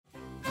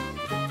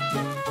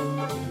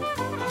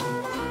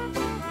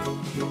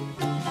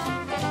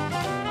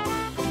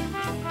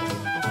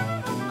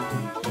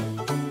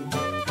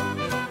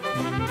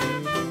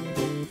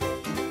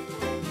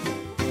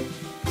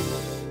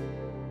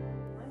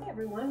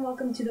and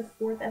welcome to the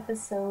fourth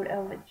episode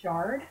of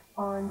Jarred.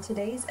 On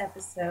today's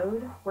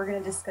episode, we're going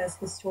to discuss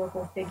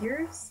historical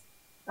figures.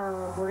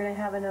 We're going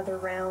to have another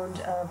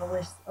round of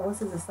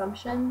Alyssa's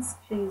assumptions.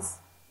 She's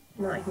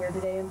not here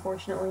today,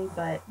 unfortunately,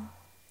 but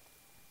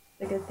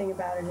the good thing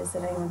about it is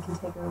that anyone can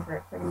take over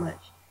it pretty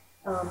much.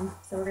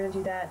 So we're going to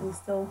do that and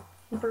still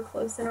keep her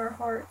close in our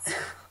hearts.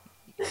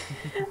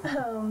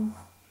 I'm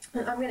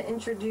going to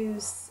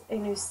introduce a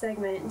new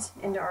segment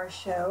into our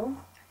show.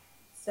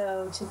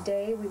 So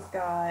today we've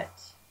got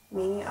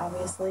me,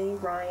 obviously,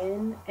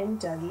 Ryan, and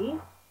Dougie.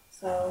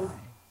 So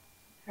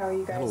how are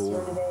you guys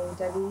doing today,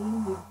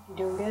 Dougie? You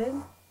doing good?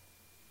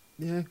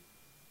 Yeah.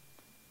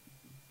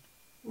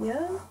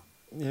 Yeah?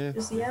 Yeah.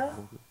 Just yeah?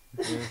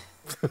 Yeah.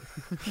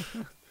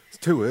 It's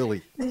too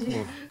early.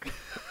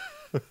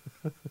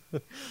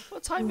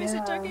 What time is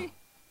it, Dougie?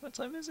 What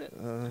time is it?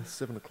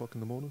 7 o'clock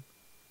in the morning.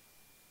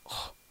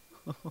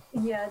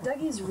 Yeah,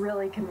 Dougie's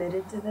really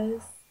committed to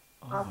this,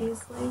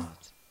 obviously.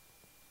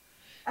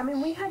 I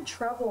mean, we had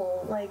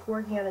trouble, like,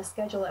 working on a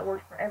schedule that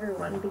worked for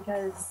everyone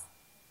because,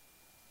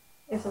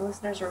 if the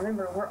listeners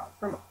remember, we're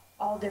from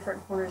all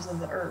different corners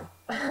of the earth.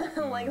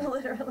 Like,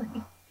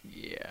 literally.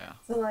 Yeah.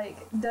 So,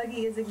 like,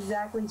 Dougie is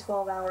exactly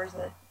 12 hours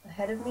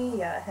ahead of me.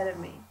 Yeah, ahead of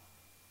me.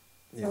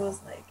 So Yeah. it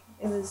was, like,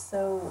 it was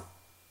so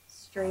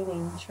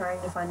straining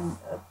trying to find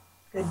a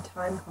good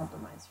time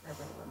compromise for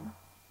everyone.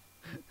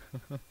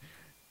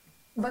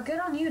 But good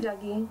on you,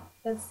 Dougie.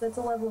 That's a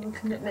level of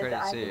commitment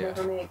that I could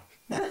never make.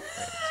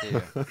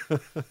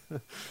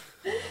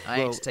 I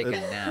need to take a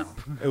nap.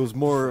 It was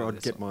more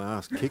I'd get my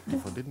ass kicked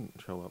if I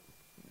didn't show up.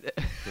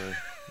 So,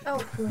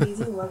 Oh, please,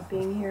 you love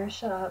being here.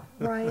 Shut up.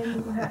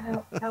 Ryan,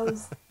 how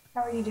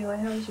are you doing?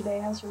 How was your day?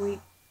 How's your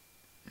week?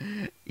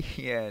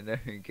 Yeah, no,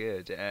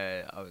 good.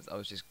 I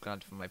was just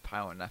glad for my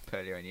power nap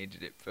earlier. I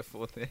needed it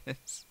before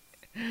this.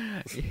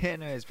 Yeah,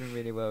 no, it's been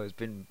really well. It's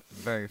been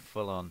very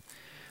full on.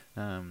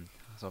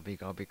 So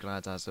I'll be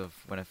glad as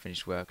of when I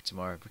finish work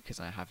tomorrow because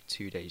I have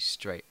 2 days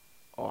straight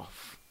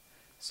off.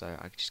 So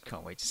I just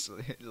can't wait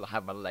to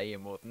have my lay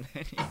in more than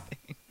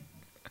anything.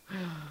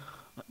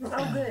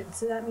 Oh, good.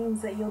 So that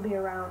means that you'll be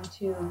around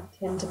to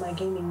tend to my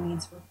gaming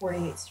needs for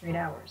 48 straight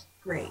hours.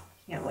 Great.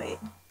 Can't wait.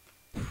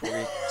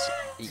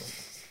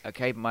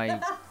 Okay, my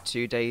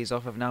 2 days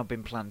off have now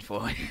been planned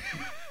for.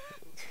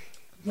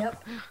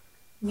 Yep.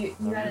 You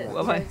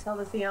gotta tell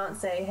the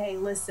fiance, hey,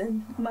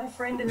 listen, my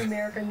friend in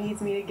America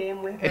needs me to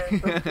game with her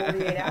for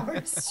 48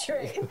 hours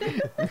straight.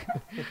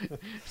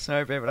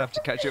 Sorry, babe, I'll have to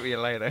catch up with you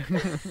later.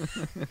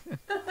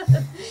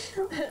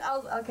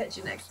 I'll catch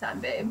you next time,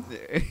 babe.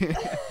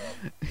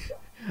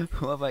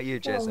 What about you,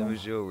 Jess? How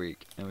was your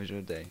week? How was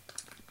your day?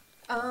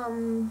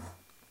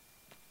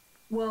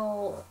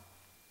 Well,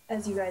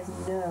 as you guys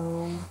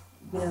know,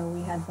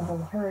 we had the whole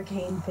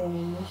hurricane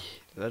thing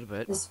A little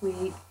bit. this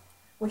week,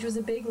 which was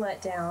a big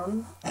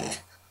letdown. I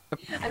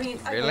mean,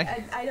 Really?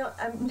 I'm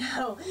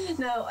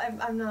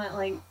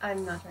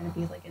not trying to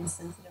be like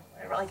insensitive or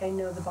whatever. Like, I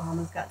know the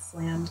Bahamas got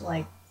slammed.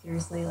 Like,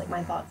 seriously, like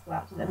my thoughts go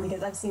out to them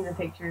because I've seen the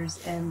pictures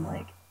and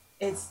like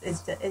it's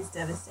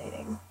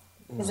devastating.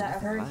 Because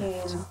that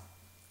hurricane,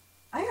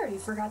 I already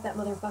forgot that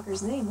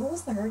motherfucker's name. What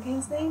was the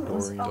hurricane's name? It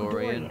was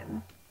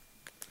Dorian.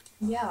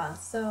 Yeah.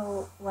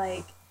 So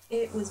like,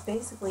 it was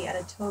basically at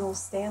a total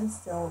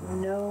standstill,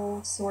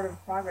 no sort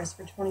of progress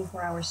for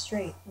 24 hours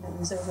straight, and it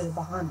was over the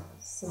Bahamas.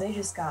 So they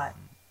just got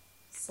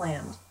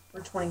slammed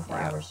for 24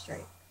 hours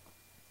straight.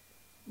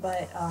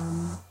 But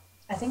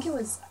I think it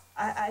was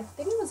a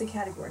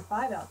Category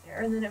 5 out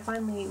there, and then it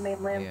finally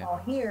made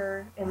landfall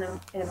here in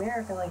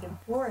America, like in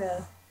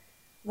Florida,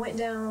 went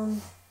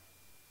down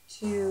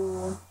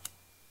to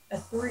a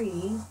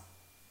 3,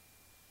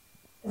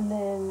 and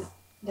then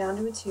down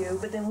to a 2,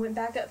 but then went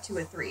back up to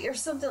a 3 or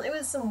something. It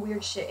was some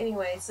weird shit.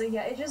 Anyway, so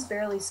yeah, it just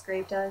barely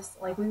scraped us.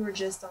 Like, we were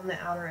just on the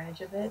outer edge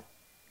of it.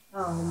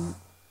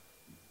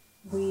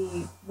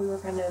 We were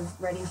kind of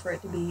ready for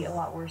it to be a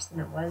lot worse than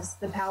it was.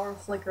 The power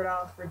flickered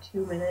off for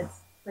 2 minutes,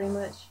 pretty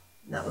much.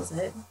 And that was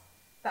it.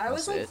 But I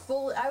was like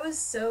I was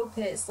so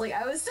pissed. Like,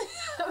 I was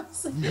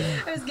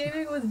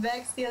gaming with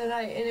Vex the other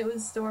night, and it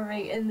was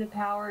storming, and the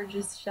power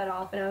just shut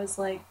off, and I was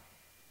like,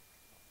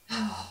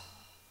 oh.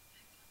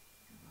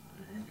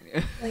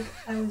 Like,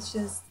 I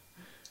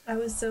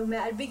was so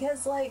mad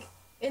because, like,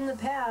 in the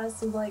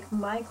past, with, like,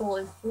 Michael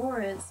and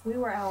Florence, we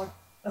were out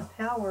of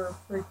power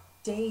for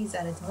days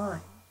at a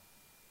time.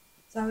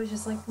 So I was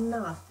just like,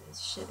 not this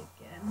shit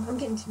again. I'm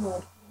getting too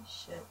old for this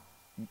shit.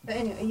 But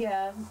anyway,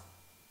 yeah,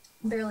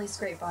 barely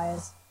scraped by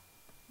us,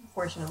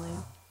 fortunately.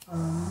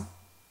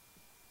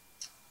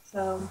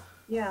 So,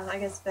 yeah, I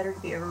guess better to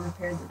be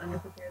over-prepared than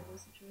under-prepared in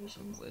those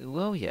situations.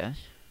 Well, yeah.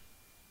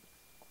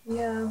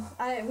 Yeah,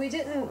 we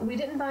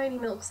didn't buy any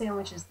milk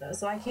sandwiches though,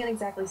 so I can't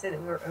exactly say that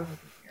we were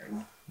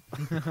over-prepared.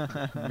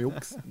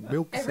 milk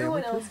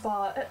Everyone sandwiches? else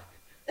bought.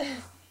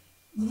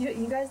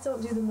 You guys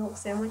don't do the milk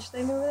sandwich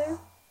thing over there?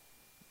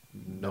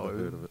 Never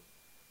heard of it.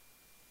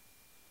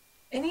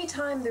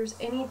 Anytime there's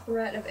any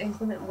threat of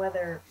inclement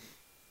weather,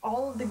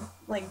 all of the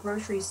like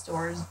grocery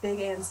stores, big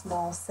and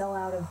small, sell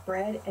out of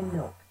bread and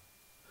milk.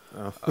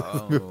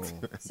 Oh.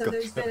 So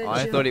there's been a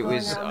I joke thought it going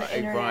was around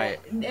the right.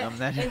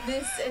 internet.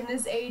 In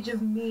this age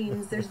of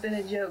memes, there's been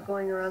a joke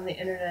going around the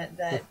internet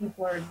that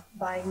people are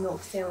buying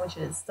milk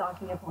sandwiches,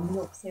 stocking up on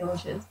milk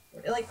sandwiches.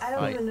 Like, I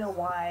don't even know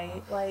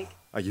why. Like,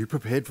 Are you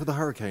prepared for the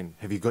hurricane?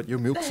 Have you got your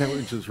milk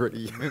sandwiches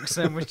ready? Milk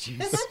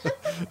sandwiches.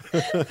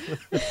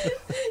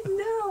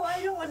 no, I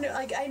don't want to.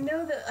 Like, I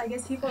know that I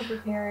guess people are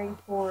preparing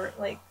for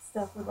like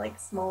stuff with like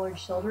smaller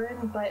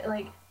children, but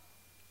like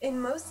in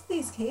most of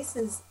these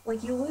cases,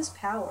 like you lose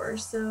power,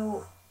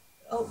 so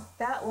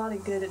that lot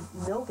of good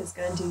milk is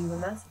going to do you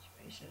in that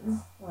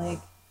situation. Like,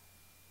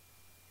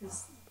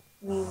 because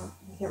I mean,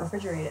 you can't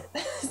refrigerate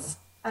it.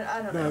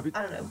 I don't know.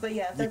 I don't know, but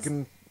yeah, that's...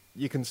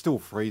 you can still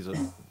freeze it.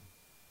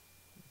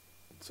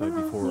 So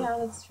before. Yeah,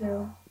 that's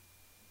true.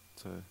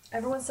 So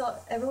everyone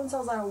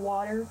sells out of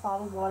water,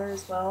 bottled water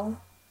as well,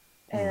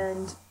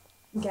 and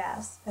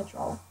gas,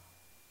 petrol.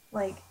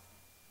 Like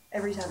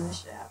every time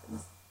this shit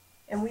happens,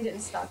 and we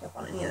didn't stock up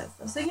on any of that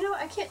stuff. So you know,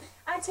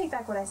 I take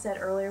back what I said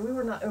earlier. We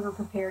were not over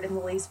prepared in the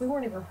least. We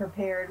weren't even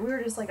prepared. We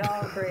were just like,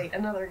 oh great,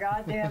 another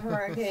goddamn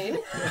hurricane.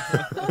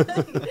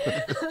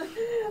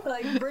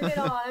 like bring it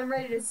on. I'm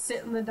ready to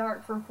sit in the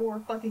dark for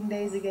 4 fucking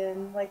days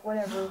again. Like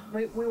whatever.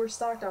 We were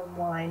stocked on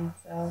wine,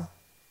 so.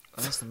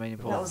 That's the main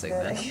important thing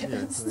then.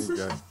 Yeah, there you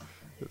go.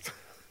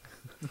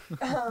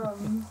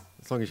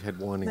 As long as you had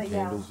wine and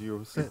candles, you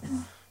were set.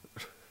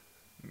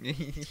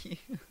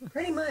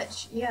 Pretty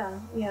much, yeah.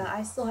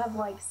 I still have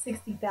like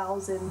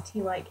 60,000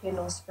 tea light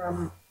candles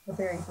from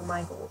preparing for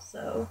Michael,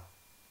 so.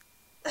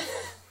 My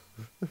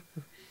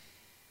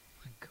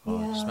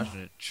God, just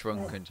imagine a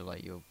trunk into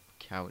like your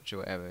couch or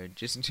whatever.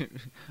 Just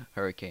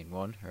Hurricane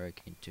 1,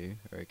 Hurricane 2,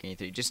 Hurricane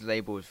 3. Just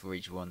labels for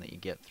each one that you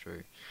get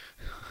through.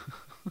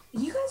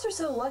 You guys are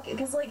so lucky,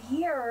 because like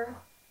here,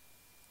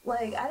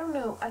 like I don't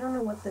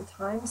know what the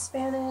time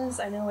span is.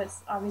 I know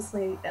it's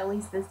obviously at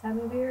least this time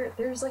of year.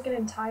 There's like an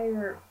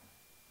entire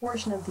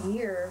portion of the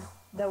year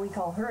that we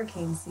call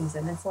hurricane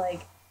season. It's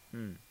like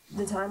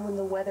the time when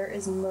the weather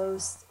is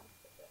most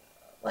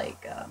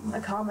like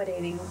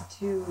accommodating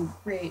to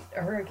create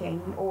a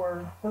hurricane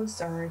or host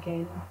a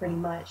hurricane, pretty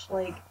much.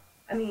 Like,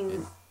 I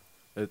mean,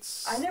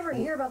 I never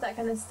hear about that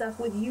kind of stuff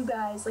with you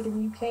guys, like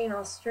in the UK and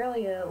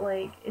Australia.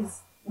 Like,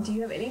 do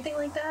you have anything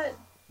like that?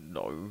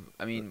 No,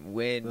 I mean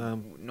we're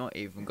not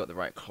even got the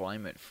right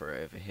climate for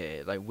it over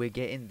here. Like we're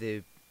getting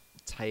the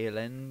tail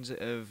end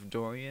of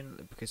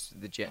Dorian because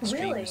the jet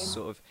stream is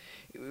sort of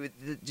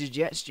the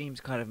jet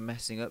stream's kind of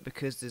messing up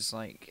because there's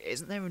like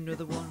isn't there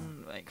another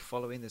one like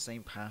following the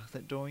same path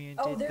that Dorian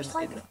did? Oh, there's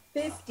like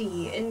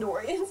 50 in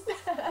Dorian's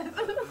path.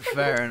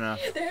 Fair enough.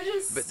 They're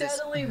just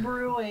steadily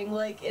brewing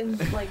like in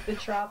like the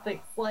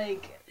tropics.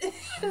 Like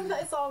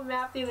I saw a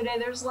map the other day.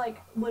 There's like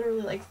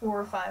literally like 4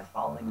 or 5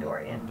 following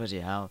Dorian.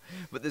 Bloody hell!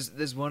 But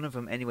there's one of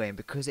them anyway, and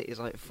because it is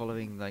like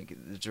following like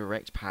the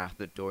direct path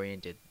that Dorian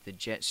did, the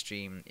jet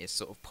stream is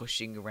sort of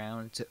pushing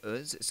around to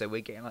us, so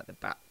we're getting like the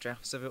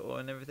backdrafts of it all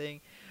and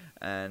everything.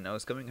 And I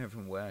was coming home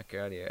from work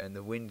earlier, and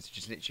the wind's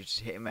just literally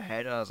just hitting my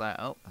head. I was like,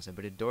 "Oh, that's a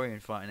bit of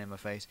Dorian fighting in my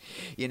face."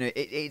 You know,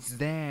 it's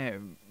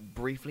there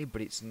briefly,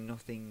 but it's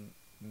nothing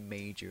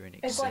major and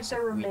excessive. It's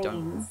like the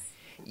remains.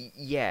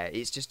 Yeah,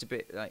 it's just a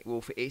bit like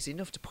it's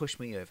enough to push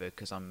me over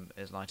because I'm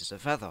as light as a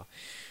feather,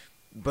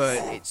 but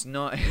it's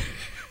not.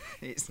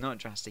 It's not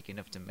drastic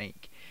enough to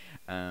make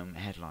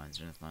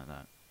headlines or anything like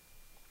that.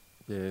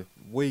 Yeah,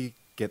 we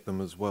get them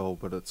as well,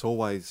 but it's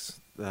always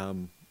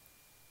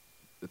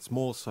it's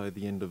more so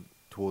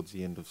towards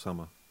the end of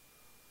summer,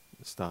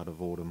 the start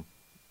of autumn,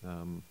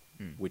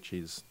 which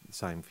is the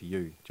same for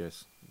you,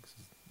 Jess.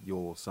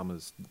 Your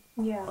summer's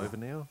over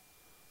now.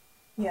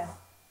 Yeah.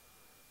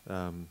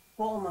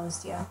 Well,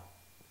 almost, yeah.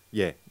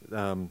 Yeah.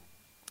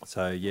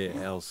 So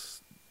yeah,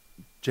 ours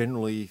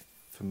generally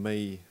for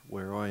me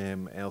where I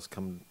am, ours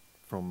come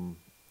from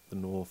the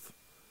north,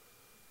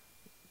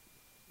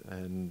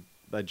 and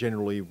they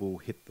generally will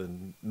hit the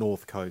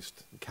north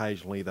coast.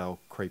 Occasionally they'll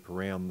creep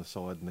around the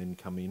side and then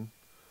come in.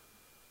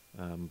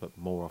 But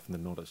more often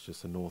than not, it's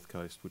just the north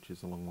coast, which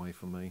is a long way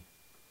from me.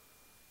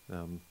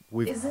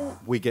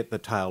 We get the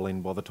tail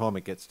end. By the time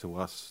it gets to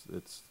us,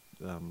 it's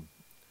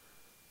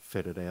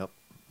fettered out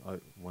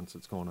once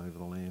it's gone over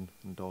the land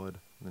and died.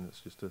 And then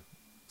it's just a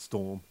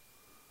storm.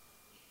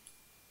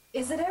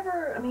 Is it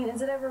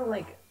ever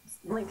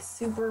like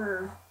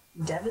super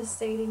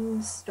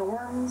devastating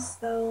storms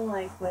though,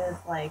 like with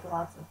like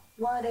lots of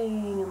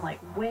flooding and like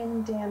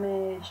wind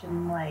damage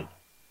and like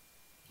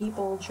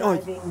people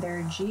driving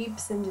their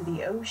jeeps into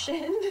the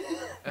ocean?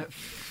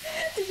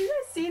 Did you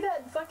guys see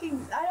that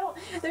fucking?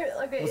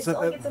 It's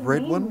like it's a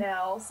red meme one?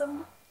 now.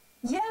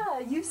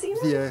 You've seen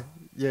it?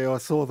 Yeah, I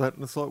saw that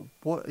and it's like,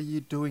 what are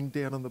you doing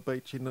down on the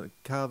beach in a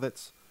car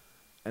that's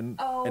an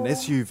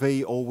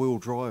SUV all-wheel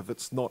drive?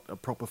 It's not a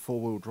proper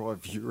four-wheel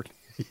drive. You're an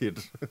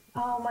idiot.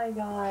 Oh my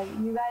god,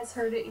 you guys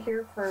heard it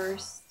here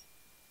first.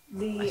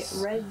 The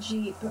red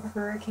Jeep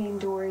Hurricane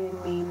Dorian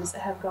memes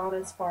have gone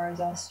as far as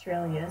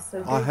Australia,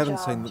 so good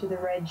job to the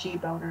red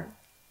Jeep owner.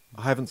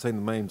 I haven't seen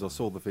the memes, I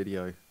saw the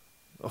video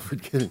of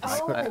it getting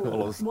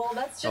well,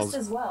 that's just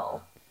as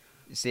well.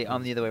 See,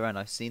 I'm the other way around.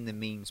 I've seen the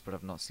memes, but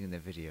I've not seen the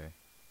video.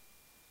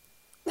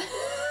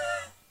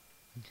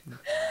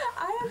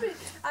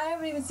 I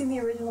haven't even seen the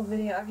original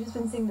video. I've just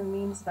been seeing the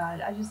memes about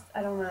it.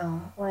 I don't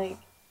know. Like,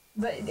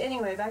 but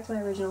anyway, back to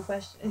my original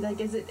question. Like,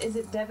 is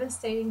it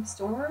devastating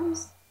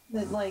storms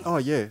that like? Oh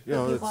yeah, put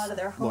it's people out of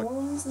their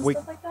homes and we,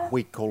 stuff like that.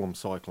 We call them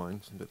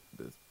cyclones, but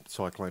the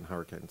cyclone,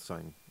 hurricane,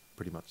 same,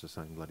 pretty much the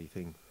same bloody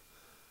thing.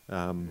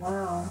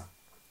 Wow.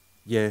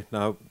 Yeah,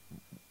 no,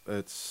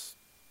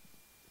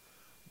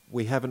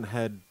 we haven't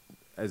had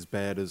as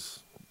bad as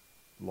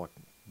like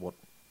what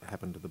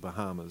happened to the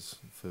Bahamas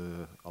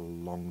for a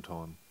long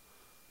time,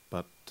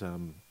 but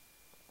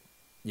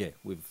yeah,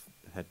 we've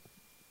had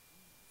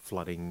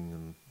flooding,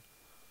 and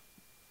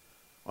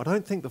I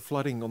don't think the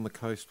flooding on the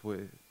coast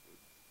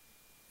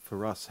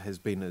for us has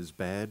been as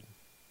bad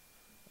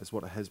as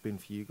what it has been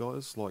for you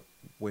guys. Like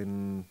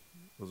when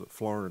was it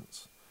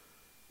Florence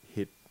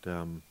hit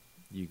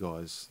you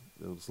guys?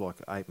 It was like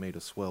an 8 metre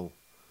swell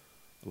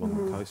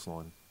along the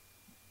coastline.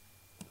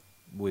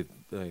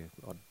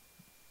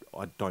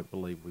 I don't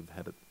believe we've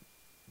had it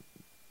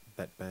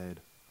that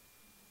bad.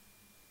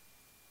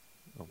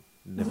 I've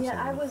never seen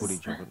any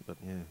footage of it, but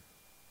yeah.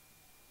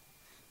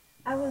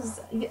 I was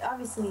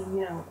obviously,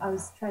 I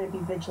was trying to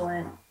be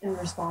vigilant and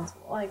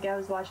responsible. Like I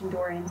was watching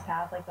Dorian's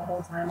Path like the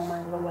whole time on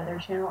my little Weather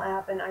Channel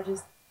app, and I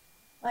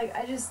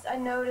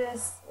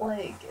noticed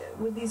like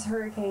with these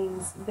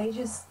hurricanes,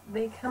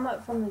 they come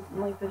up from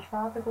the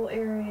tropical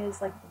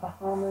areas like the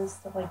Bahamas,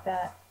 stuff like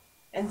that,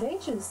 and they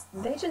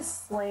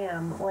just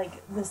slam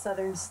like the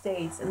southern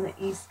states and the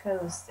East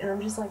Coast, and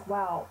I'm just like,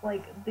 wow,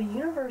 like the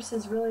universe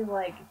is really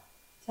like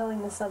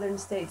telling the southern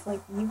states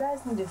like, you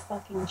guys need to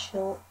fucking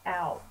chill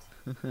out.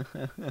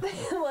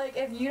 Like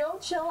if you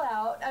don't chill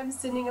out, I'm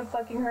sending a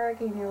fucking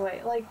hurricane your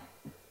way. Like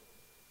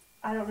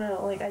I don't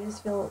know, like I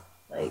just feel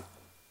like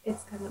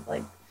it's kind of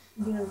like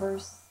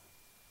universe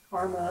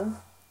karma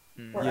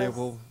for Yeah, us,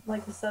 well,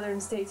 like the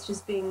southern states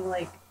just being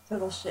like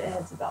total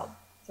shitheads about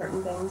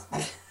certain things.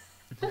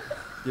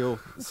 you'll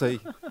see,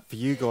 for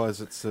you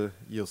guys, it's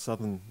your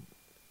southern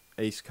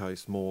east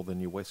coast more than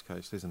your west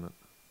coast, isn't it?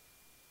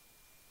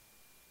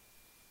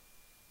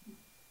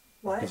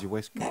 What?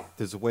 Because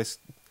there's a west.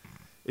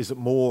 Is it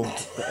more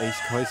the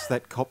east coast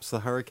that cops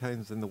the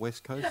hurricanes than the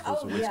west coast? Or is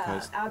Oh the west yeah,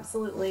 coast?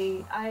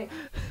 absolutely.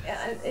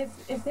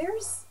 If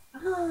there's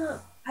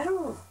I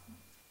don't,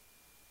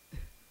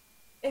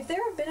 if there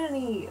have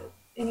been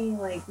any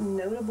like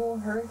notable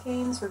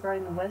hurricanes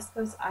regarding the west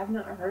coast, I've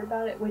not heard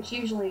about it. Which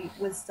usually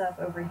with stuff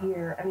over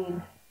here, I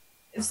mean,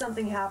 if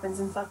something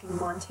happens in fucking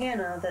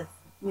Montana that's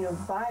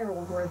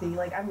viral worthy,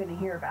 like I'm gonna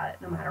hear about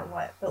it no matter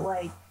what. But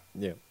like,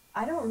 Yeah.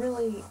 I don't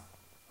really.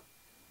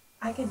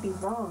 I could be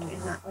wrong,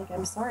 and not like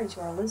I'm sorry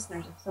to our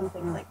listeners if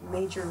something like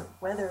major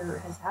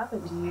weather has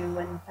happened to you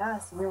in the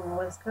past and you're on the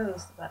West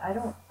Coast, but I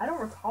don't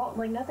recall,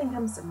 like nothing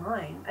comes to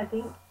mind. I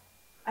think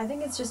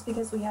it's just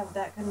because we have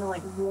that kind of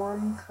like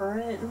warm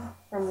current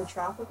from the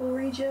tropical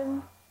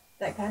region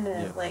that kind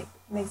of like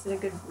makes it a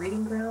good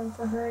breeding ground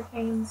for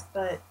hurricanes.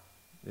 But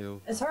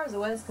as far as the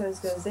West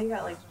Coast goes, they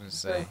got like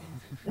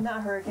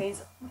not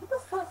hurricanes. What the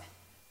fuck?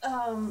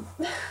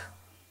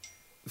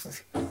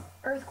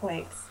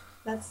 Earthquakes.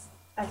 That's.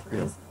 I forget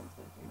his name.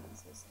 I'm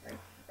so sorry.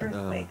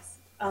 Earthquakes.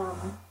 I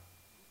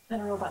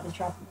don't know about the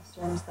tropical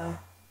storms though.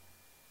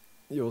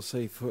 You'll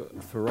see,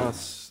 for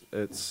us,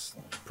 it's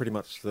pretty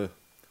much the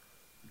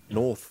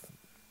north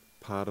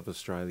part of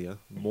Australia.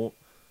 More,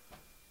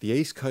 the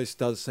east coast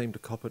does seem to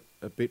cop it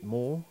a bit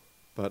more,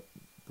 but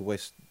the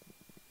west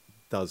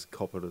does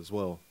cop it as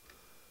well.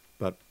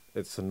 But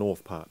it's the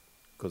north part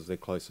because they're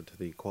closer to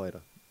the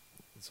equator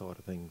side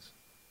of things.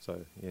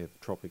 So yeah, the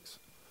tropics.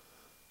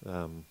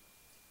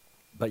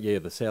 But yeah,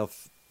 the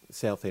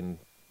south end,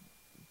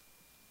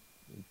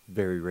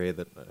 very rare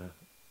that a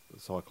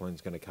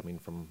cyclone's going to come in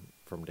from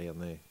down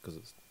there because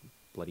it's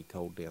bloody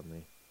cold down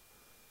there.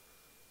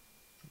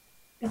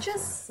 It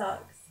just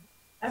sucks.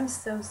 I'm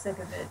so sick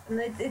of it. And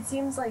it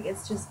seems like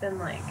it's just been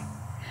like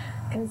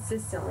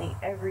consistently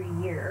every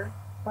year.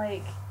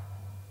 Like,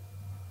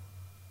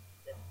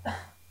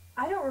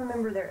 I don't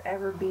remember there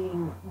ever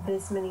being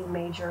this many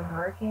major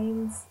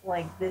hurricanes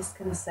like this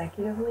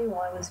consecutively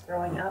while I was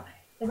growing up.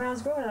 And when I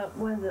was growing up,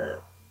 one of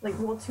the,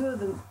 two of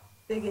the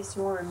biggest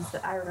ones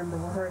that I remember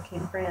were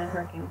Hurricane Fran and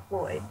Hurricane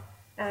Floyd.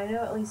 And I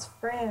know at least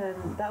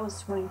Fran, that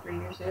was 23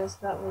 years ago, so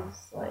that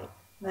was like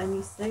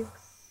 96,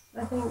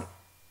 I think.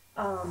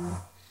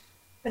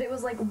 But it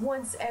was like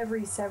once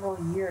every several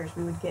years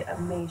we would get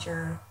a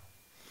major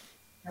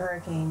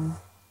hurricane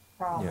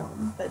problem.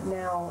 Yeah. But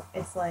now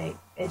it's like,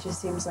 it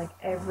just seems like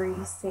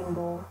every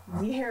single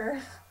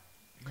year.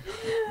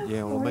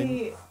 Yeah, well, I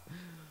mean,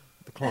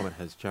 the climate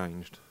has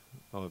changed.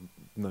 I've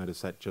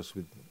noticed that just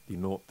with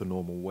the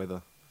normal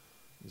weather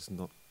is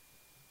not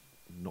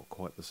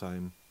quite the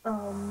same.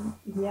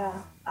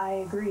 Yeah, I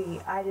agree.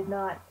 I did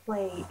not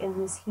play in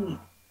this heat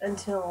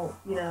until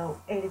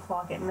 8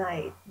 o'clock at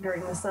night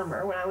during the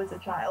summer when I was a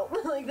child.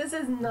 Like, this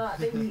is not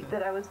the heat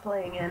that I was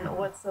playing in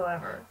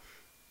whatsoever.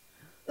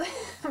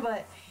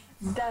 But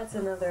that's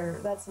another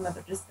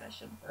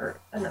discussion for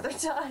another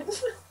time.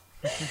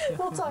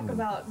 We'll talk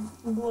about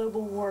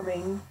global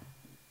warming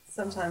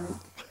sometime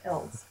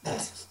else.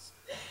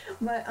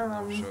 But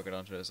I'm sure we'll get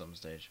onto it at some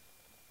stage.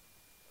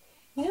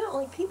 you know,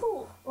 like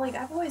people, like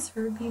I've always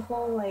heard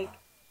people like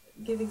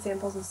give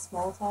examples of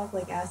small talk,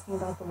 like asking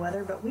about the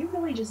weather, but we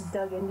really just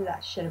dug into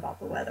that shit about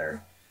the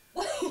weather.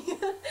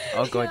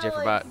 Oh god, You know, yeah, for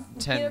like, about you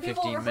 10, know,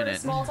 people 15 refer to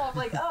minutes. small talk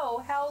like,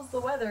 oh, how's the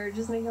weather?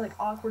 Just making like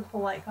awkward,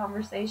 polite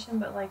conversation,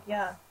 but like,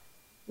 yeah,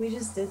 we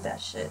just did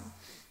that shit.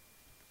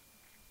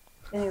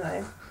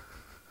 Anyway,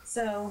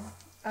 so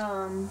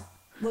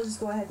we'll just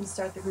go ahead and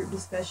start the group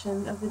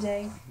discussion of the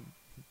day.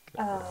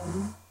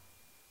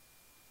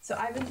 So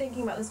I've been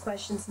thinking about this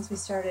question since we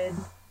started,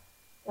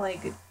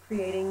 like,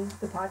 creating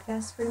the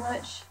podcast, pretty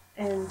much,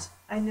 and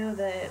I know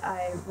that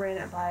I ran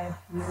it by a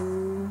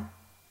few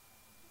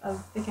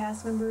of the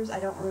cast members. I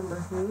don't remember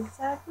who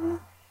exactly.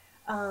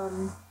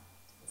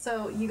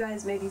 So you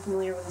guys may be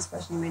familiar with this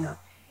question, you may not.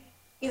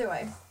 Either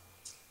way.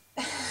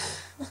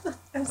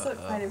 I'm so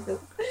excited for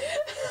this.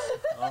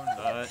 I'm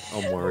not.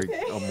 I'm worried.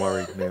 Okay. I'm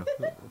worried now.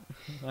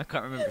 I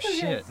can't remember Okay.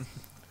 shit.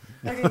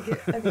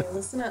 Okay,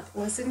 listen up.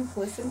 Listen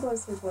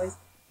closely, boys.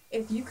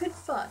 If you could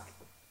fuck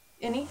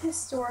any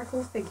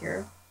historical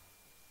figure,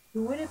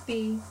 who would it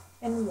be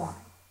and why?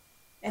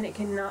 And it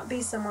cannot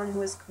be someone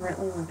who is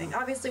currently living.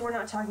 Obviously, we're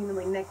not talking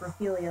like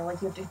necrophilia,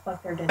 like you have to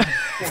fuck their dead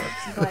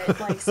corpse, but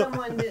like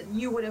someone that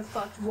you would have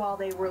fucked while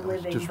they were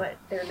living, Just- but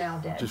they're now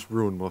dead. Just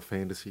ruined my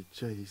fantasy.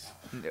 Jeez.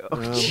 No. Oh,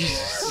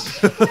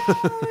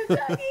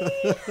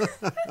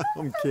 Dougie!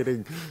 I'm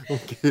kidding. I'm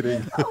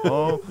kidding.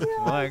 Oh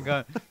my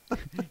god.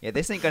 Yeah,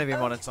 this ain't gonna be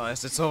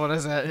monetized at all,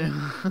 is it?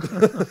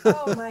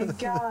 Oh my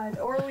god.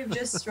 Or we've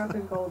just struck a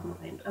gold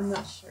mine. I'm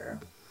not sure.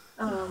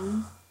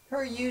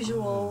 Per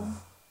usual,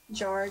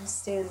 Jard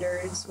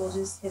standards, we'll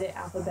just hit it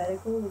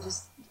alphabetical. We'll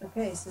just,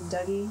 okay, so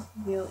Dougie,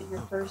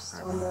 you're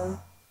first on the...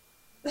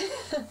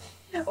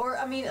 Or,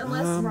 I mean,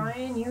 unless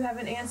Ryan, you have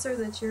an answer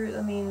that you're,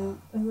 I mean,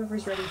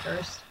 whoever's ready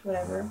first,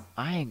 whatever.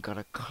 I ain't got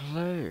a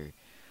clue.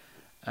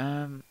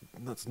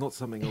 That's not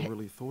something I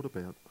really thought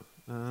about.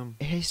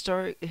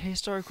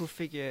 Historical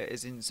figure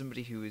is in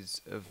somebody who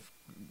is of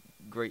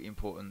great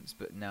importance,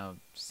 but now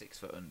 6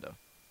 foot under.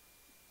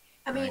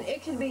 I mean,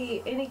 it could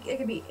be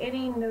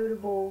any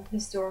notable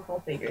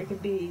historical figure. It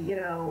could be, you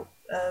know,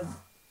 a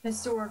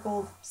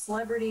historical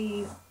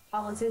celebrity,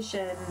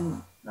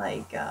 politician,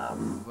 like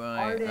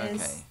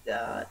artist,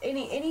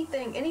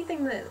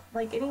 anything that,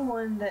 like,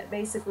 anyone that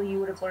basically you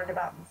would have learned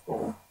about in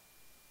school.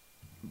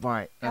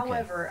 Right. Okay.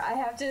 However, I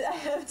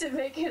have to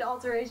make an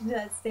alteration to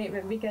that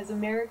statement because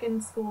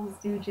American schools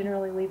do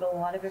generally leave a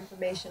lot of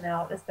information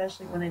out,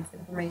 especially when it's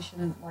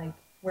information like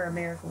where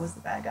America was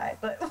the bad guy.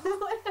 But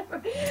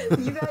whatever,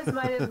 you guys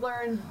might have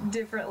learned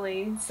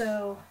differently.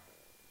 So,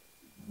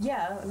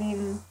 yeah, I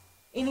mean,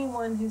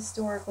 anyone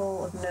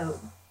historical of note.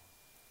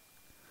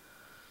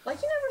 Like,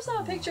 you never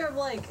saw a picture of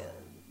like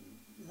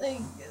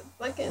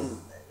fucking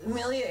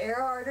Amelia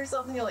Earhart or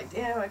something. You're like,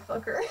 damn, I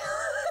fuck her.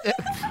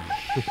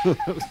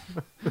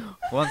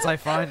 Once I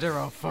find her,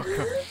 I'll fuck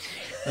her.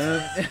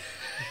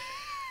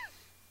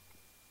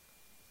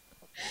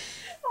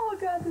 Oh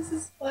god, this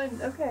is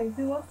fun. Okay,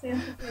 who wants to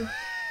answer first?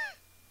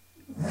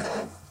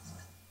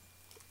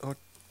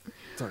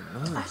 Don't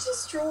know. I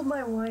just strolled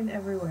my wine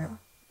everywhere.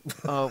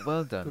 Oh,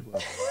 well done.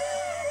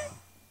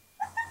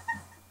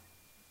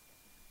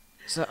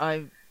 So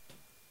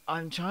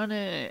I'm trying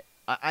to.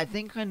 I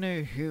think I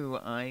know who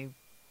I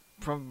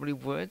probably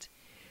would,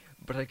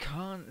 but I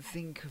can't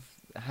think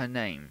of her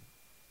name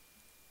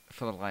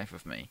for the life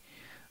of me.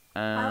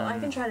 I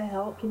can try to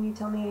help. Can you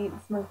tell me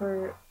some of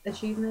her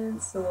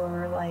achievements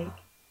or like,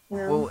 you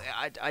know? Well,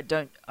 I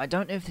don't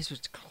know if this was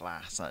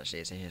class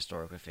actually as a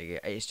historical figure.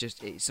 It's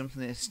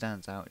something that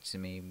stands out to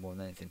me more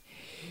than anything.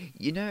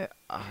 You know,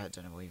 I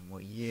don't know even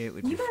what year it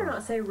would You be better from.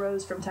 not say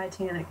Rose from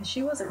Titanic because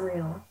she wasn't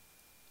real.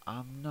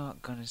 I'm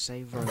not gonna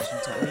say Rose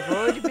and Titanic. We've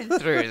already been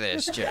through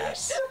this,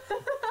 Jess.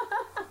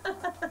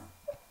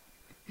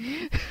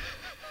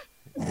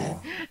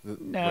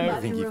 No.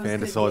 I think he Rose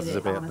could fantasizes get it,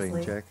 about honestly.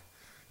 being Jack.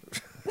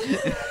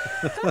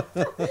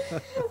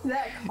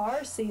 That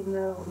car scene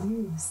though,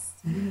 ooh,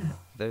 snap.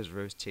 Those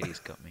rose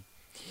titties got me.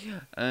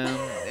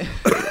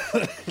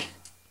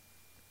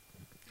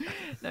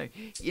 No,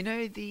 you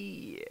know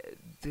the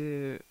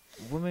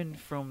woman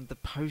from the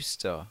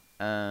poster,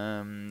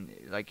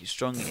 like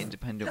strong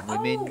independent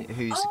women,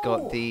 who's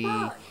got the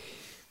fuck.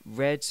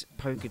 red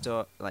polka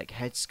dot like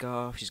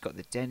headscarf. She's got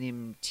the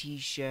denim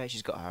T-shirt.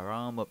 She's got her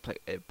arm up,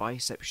 like a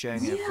bicep showing.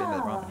 And everything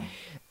like that.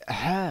 Yeah.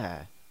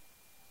 Her.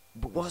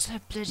 But what's her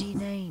bloody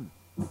name?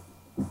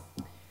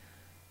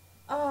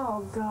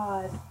 Oh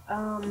god.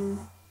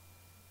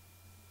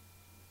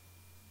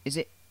 Is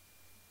it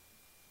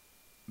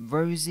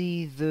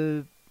Rosie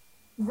the?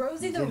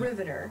 Rosie the Yeah.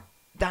 Riveter.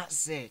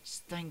 That's it.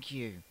 Thank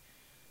you.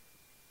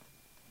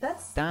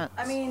 That's. That.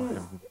 I mean,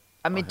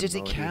 I mean, have does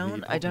no it idea who count?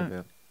 you're I talking don't.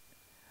 about.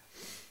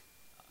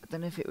 I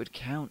don't know if it would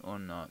count or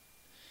not.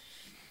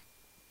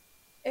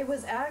 It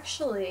was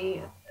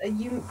actually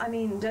you. I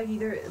mean,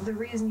 Dougie, the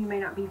reason you may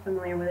not be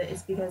familiar with it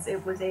is because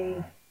it was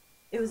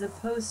a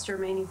poster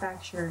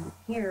manufactured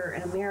here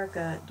in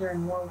America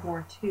during World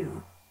War II.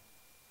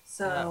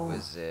 So That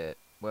was it.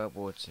 World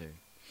War Two.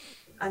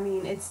 I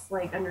mean, it's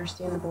like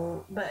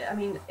understandable, but I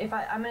mean, if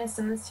I'm gonna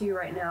send this to you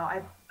right now,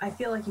 I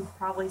feel like you've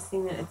probably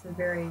seen it. It's a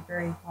very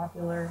very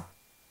popular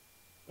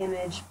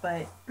image,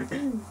 but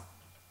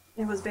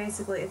it was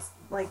basically it's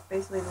like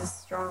basically this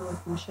strong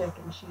looking chick,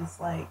 and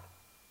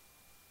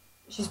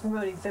she's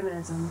promoting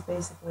feminism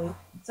basically.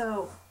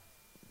 So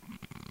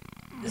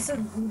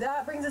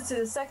that brings us to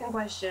the second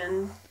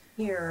question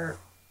here.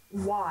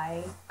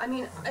 Why? I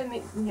get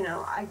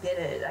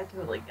it. I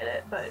totally get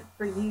it. But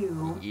for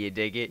you, You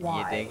dig it? why?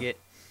 You dig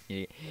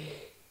it?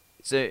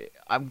 So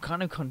I'm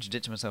kind of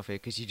contradicting myself here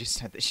because you just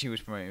said that she was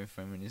promoting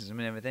feminism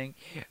and everything.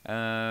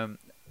 I,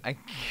 I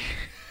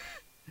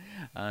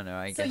don't know.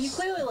 I So guess. you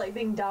clearly like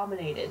being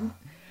dominated.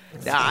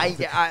 I, He's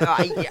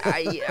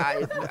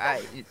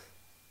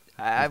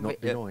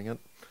not denying it.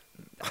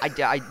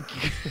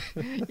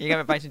 you got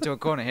me backed into a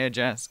corner here,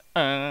 Jess.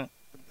 I'm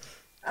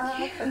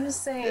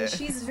just saying,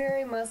 she's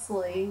very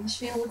muscly.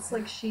 She looks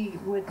like she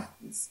would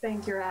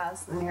spank your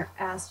ass and your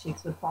ass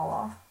cheeks would fall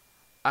off.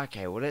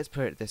 Okay, well let's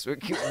put it this way.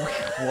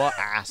 What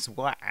ass?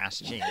 What ass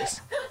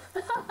cheeks?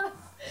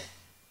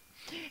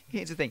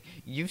 Here's the thing.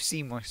 You've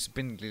seen my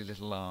spindly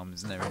little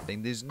arms and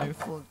everything. There's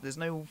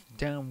no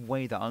damn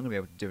way that I'm gonna be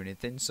able to do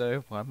anything.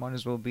 So I might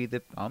as well be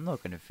the. I'm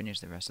not gonna finish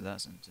the rest of that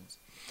sentence.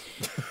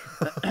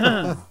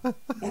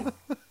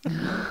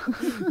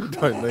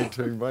 Don't need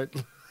to,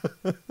 mate.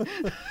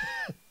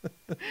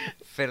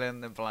 Fill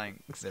in the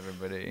blanks,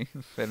 everybody.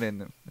 Fill in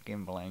the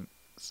fucking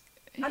blanks.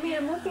 I mean,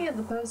 I'm looking at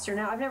the poster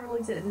now. I've never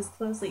looked at it this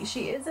closely.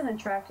 She is an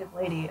attractive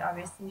lady.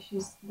 Obviously,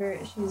 she's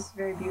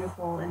very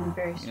beautiful and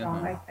very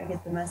strong. I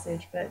get the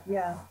message, but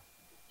yeah,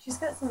 she's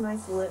got some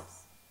nice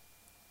lips.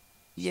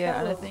 She's Yeah, got a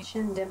and I little think.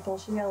 chin dimple.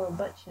 She got a little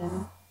butt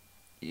chin.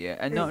 Yeah,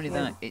 and Very not only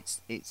cute. that,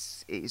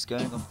 it's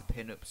going off the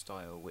pin-up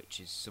style, which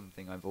is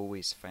something I've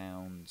always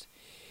found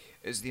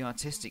as the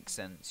artistic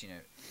sense,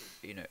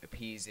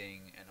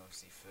 appeasing, and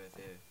obviously for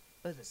the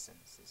other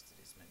senses that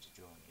it's meant to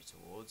draw you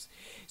towards.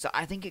 So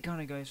I think it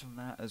kind of goes from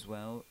that as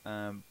well.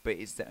 But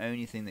it's the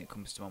only thing that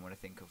comes to mind when I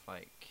think of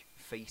like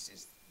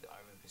faces that I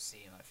remember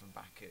seeing like from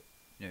back at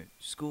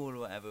school or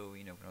whatever.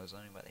 When I was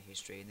learning about the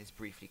history, and this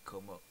briefly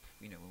come up.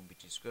 When we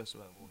discussed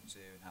World War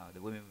II and how the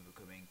women were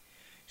becoming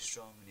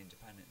strong and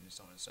independent and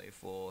so on and so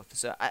forth.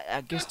 So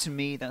I guess to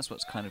me that's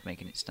what's kind of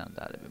making it stand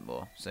out a bit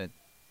more. So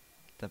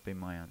that'd be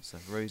my answer.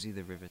 Rosie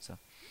the Riveter.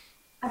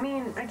 I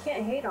mean, I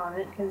can't hate on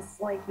it because,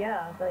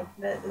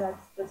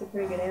 that's a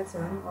pretty good answer,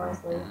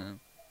 honestly.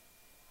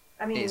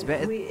 I mean, It's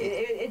better-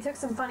 it took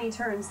some funny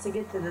turns to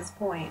get to this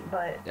point,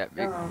 but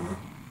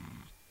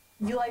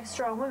you like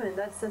strong women.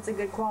 That's a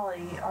good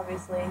quality,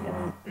 obviously,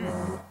 in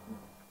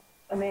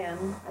a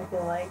man. I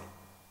feel like.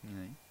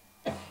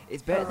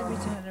 It's better than me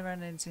turning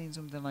around and saying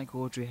something like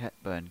Audrey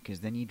Hepburn,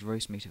 because then you'd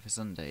roast me for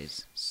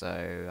Sundays.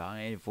 So I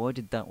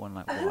avoided that one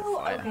like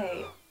wildfire.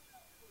 Okay,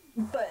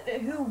 but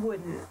who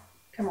wouldn't?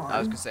 Come on. I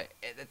was gonna say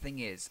the thing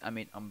is, I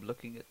mean, I'm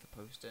looking at the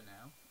poster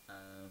now,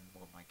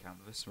 or my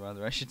canvas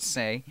rather, I should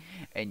say,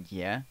 and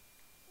yeah,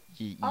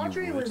 you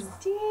Audrey would. was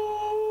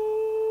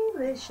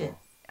delicious.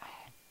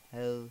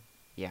 Hell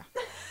yeah.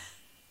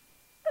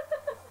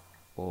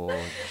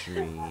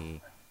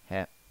 Audrey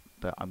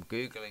Hepburn. I'm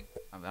googling.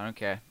 I don't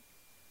care.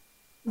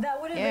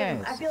 That would have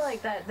been. I Yes. feel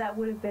like that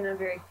would have been a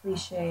very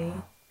cliche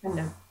kind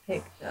of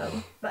pick,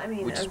 though. But I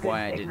mean, Which a is good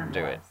why I pick didn't do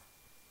it. nonetheless.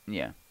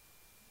 Yeah.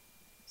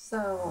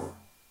 So,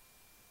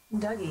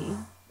 Dougie,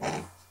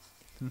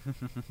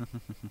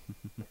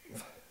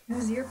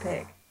 who's your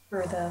pick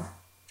for the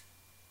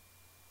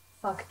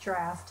fuck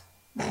draft?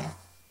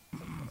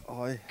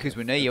 Because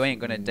we know you ain't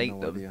gonna date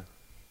them. Idea.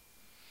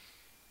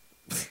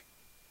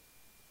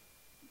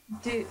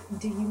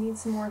 Do you need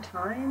some more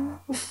time?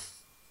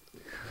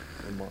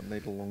 I might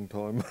need a long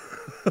time.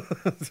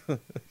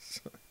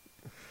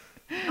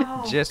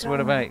 Oh, Jess, what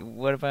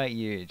God. about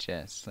you,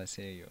 Jess? Let's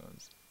hear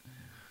yours.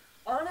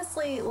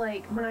 Honestly,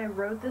 like, when I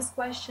wrote this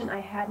question, I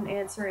had an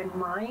answer in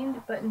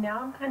mind, but now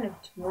I'm kind of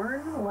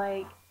torn.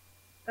 Like,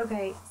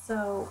 okay,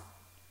 so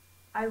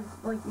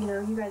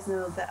you guys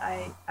know that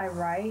I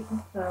write,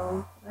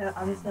 so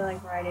obviously I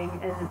like writing,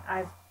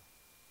 and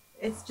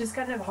it's just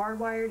kind of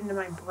hardwired into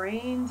my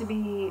brain to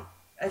be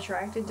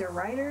attracted to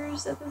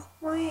writers at this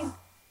point.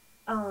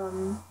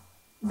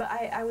 But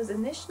I was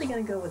initially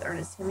going to go with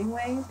Ernest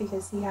Hemingway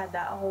because he had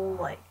that whole,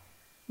 like,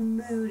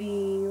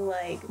 moody,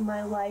 like,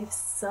 my life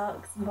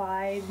sucks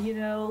vibe,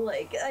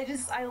 like,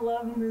 I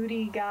love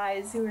moody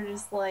guys who are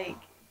just like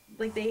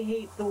they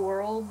hate the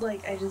world.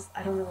 Like, I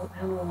don't know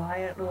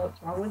why. I don't know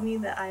what's wrong with me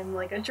that I'm,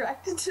 like,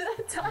 attracted to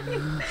that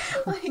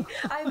type. Like,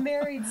 I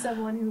married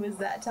someone who was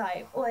that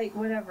type, like,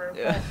 whatever.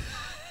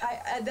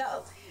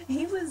 But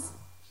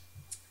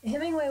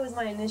Hemingway was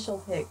my initial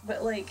pick,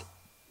 but, like,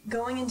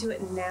 going into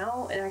it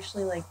now and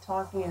actually, like,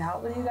 talking it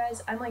out with you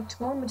guys, I'm, like,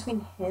 torn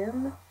between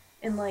him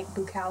and, like,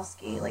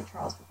 Bukowski, like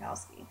Charles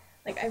Bukowski.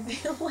 Like, I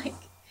feel like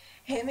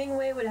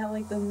Hemingway would have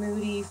like the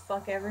moody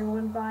fuck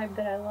everyone vibe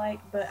that I like,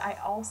 but I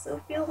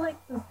also feel like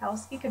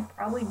Bukowski could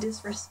probably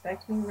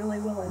disrespect me really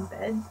well in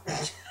bed.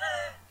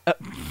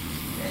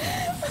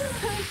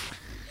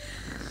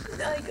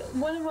 Like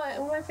one of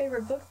my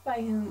favorite books by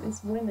him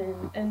is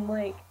Women, and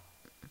like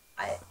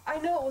I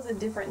know it was a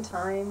different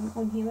time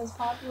when he was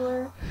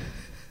popular.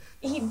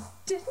 He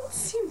didn't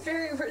seem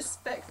very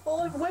respectful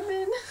of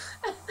women.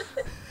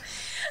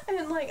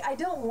 And like I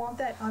don't want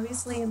that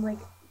obviously in like,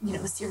 you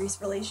know, a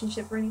serious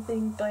relationship or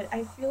anything, but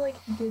I feel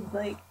like he could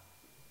like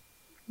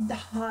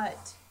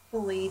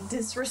hotfully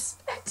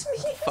disrespect me.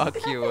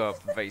 Fuck you up,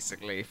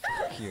 basically.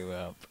 Fuck you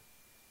up.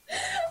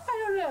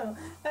 I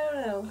don't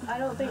know. I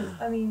don't think.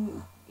 I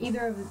mean,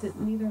 neither of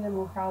them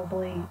were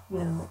probably, you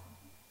know,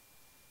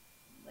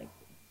 like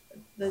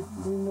the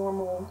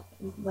normal,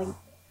 like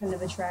kind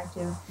of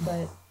attractive,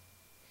 but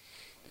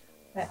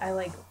I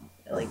like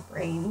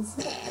brains.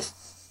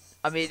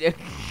 I mean,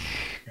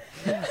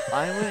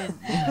 I would.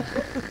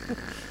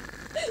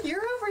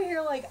 You're over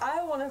here like,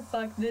 I want to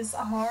fuck this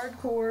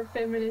hardcore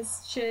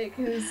feminist chick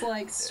who's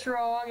like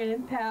strong and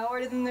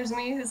empowered, and then there's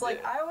me who's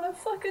like, I want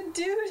to fuck a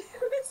dude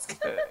who's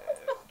gonna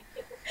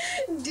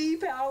fucking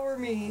depower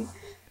me.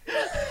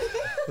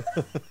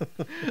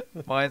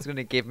 Mine's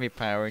gonna give me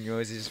power, and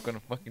yours is just gonna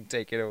fucking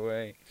take it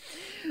away.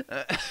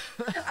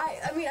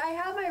 I mean, I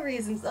have my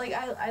reasons. Like,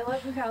 I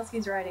love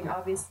Bukowski's writing,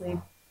 obviously,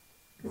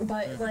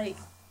 but like,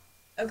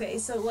 okay,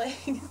 so like,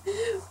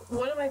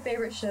 one of my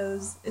favorite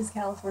shows is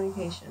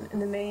Californication,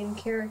 and the main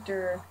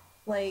character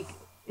like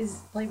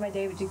is played by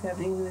David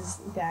Duchovny, who is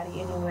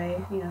Daddy anyway.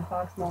 You know,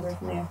 Fox Mulder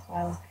from the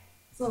X-Files.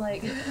 So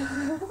like,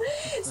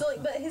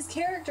 but his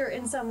character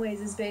in some ways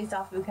is based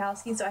off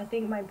Bukowski, so I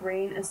think my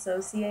brain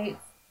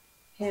associates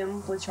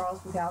him with Charles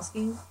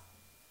Bukowski.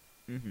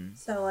 Mm-hmm.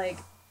 So like,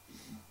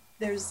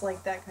 there's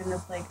like that kind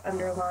of like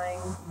underlying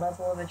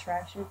level of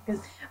attraction,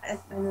 because I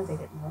know they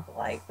didn't look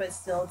alike, but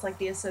still, it's like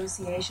the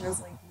association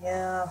is like,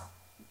 yeah,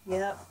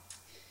 yep.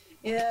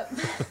 Yeah.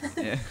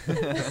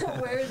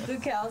 Where's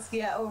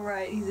Bukowski at? Oh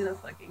right, he's in a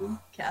fucking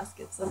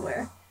casket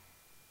somewhere.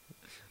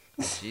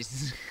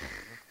 Jesus.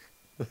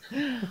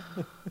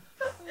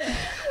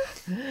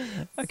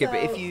 Okay,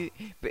 So,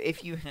 but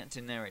if you had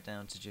to narrow it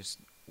down to just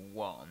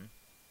one,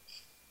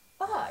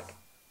 fuck.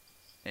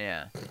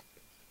 yeah,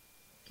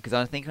 because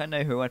I think I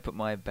know who I'd put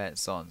my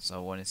bets on, so I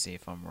want to see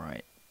if I'm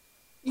right.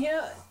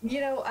 Your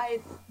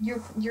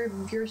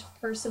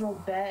personal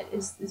bet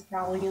is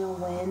probably gonna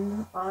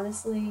win,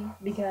 honestly,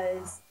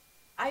 because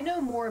I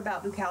know more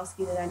about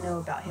Bukowski than I know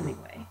about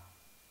Hemingway.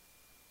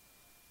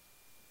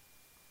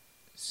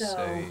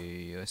 So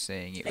you're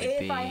saying it would be?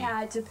 If I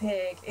had to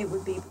pick, it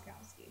would be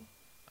Bukowski.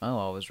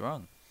 Oh, I was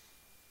wrong.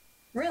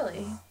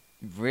 Really?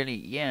 Really?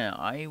 Yeah,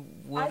 I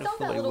would I have thought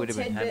that thought it little would have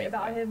been tidbit Hemingway.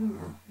 about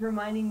him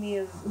reminding me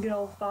of good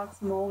old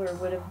Fox Mulder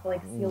would have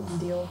like sealed the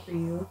deal for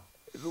you.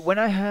 But when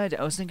I heard it,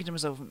 I was thinking to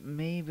myself,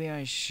 maybe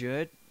I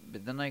should,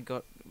 but then I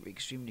got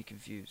extremely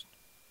confused.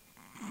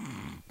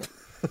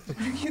 What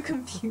are you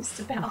confused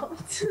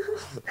about?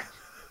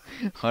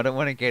 I don't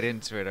want to get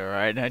into it,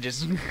 alright? I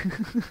just...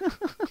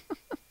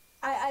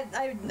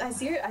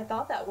 I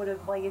thought that would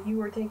have, like, if you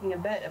were taking a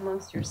bet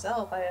amongst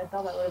yourself, I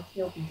thought that would have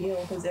sealed the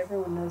deal, because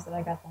everyone knows that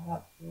I got the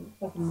hot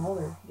fucking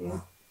Mulder, dude.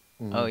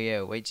 Mm. Oh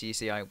yeah, wait till you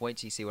see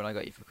what I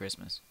got you for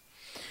Christmas.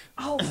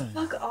 Oh,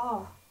 fuck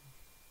off.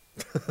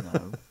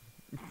 No.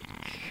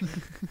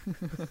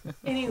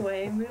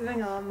 Anyway,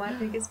 moving on. My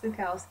pick is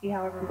Bukowski,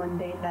 however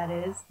mundane that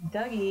is.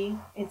 Dougie,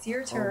 it's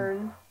your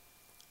turn.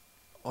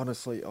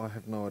 Honestly, I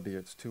have no idea.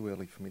 It's too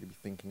early for me to be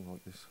thinking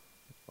like this.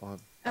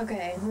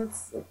 Okay,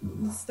 let's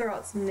throw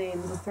out some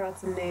names.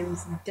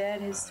 Dead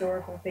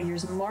historical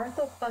figures.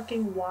 Martha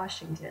fucking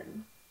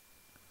Washington.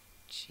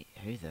 Gee,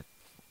 who the...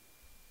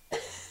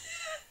 That's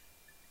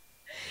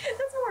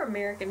more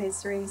American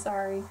history,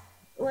 sorry.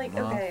 Like,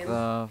 okay.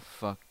 Martha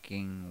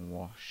fucking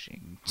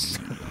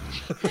Washington.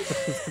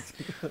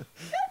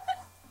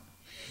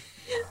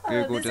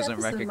 Google this doesn't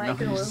episode might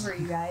go recognize. over,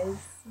 you guys.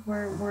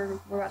 We're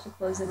about to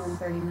close in on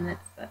 30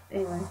 minutes, but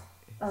anyway.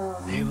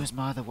 Who was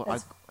Martha?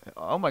 that's-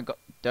 Oh my god,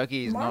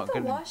 Dougie's not Martha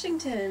gonna...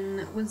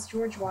 Washington was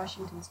George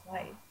Washington's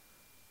wife.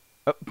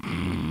 Oh.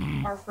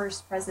 Our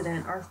first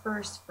president, our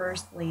first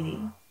lady.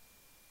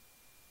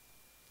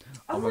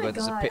 Oh, Oh my my God,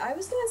 there's a god! pic- I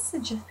was gonna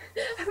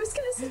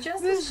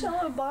suggest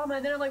Michelle Obama,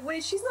 and then I'm like,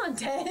 wait, she's not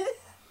dead.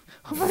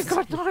 Oh my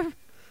god, no!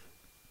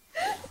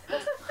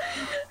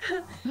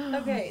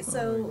 Okay,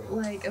 so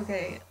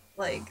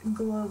like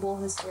global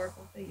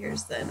historical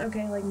figures then.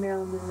 Okay, like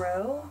Marilyn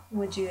Monroe.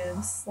 Would you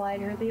slide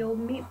her the old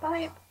meat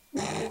pipe?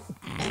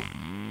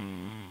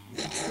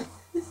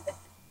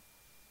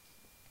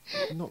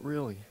 Not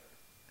really.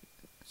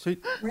 She,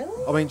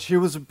 Really? I mean, she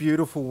was a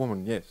beautiful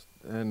woman, yes,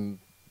 and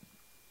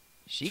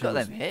She got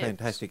was them a hips.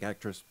 fantastic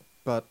actress,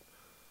 but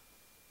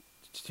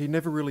she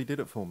never really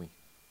did it for me.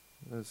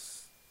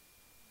 There's,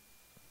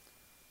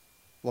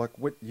 like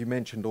what you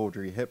mentioned,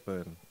 Audrey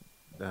Hepburn.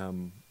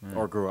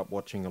 I grew up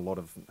watching a lot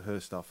of her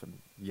stuff, and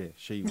yeah,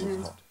 she was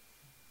Mhm. hot.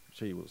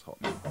 She was hot,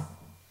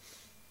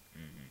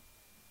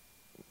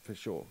 for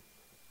sure.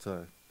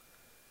 So,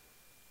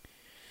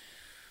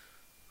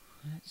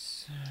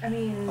 Let's, I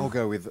mean, I'll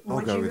go with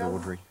would you go?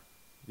 Audrey.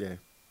 Yeah.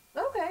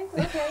 Okay.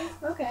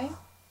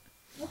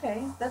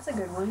 That's a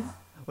good one.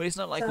 well, it's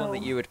not like one that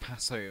So- you would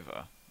pass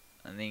over.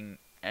 I think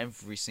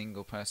every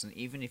single person,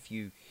 even if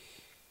you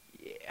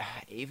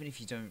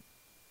don't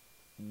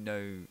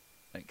know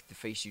like the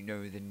face, you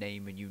know the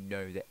name, and you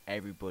know that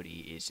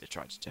everybody is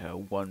attracted to her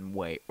one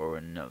way or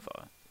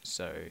another.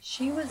 So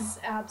She was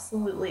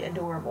absolutely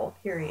adorable.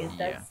 Period.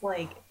 Yeah. That's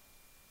like,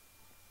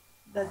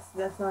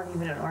 that's not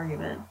even an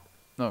argument.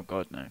 oh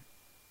god, no.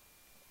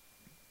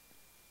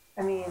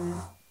 I mean,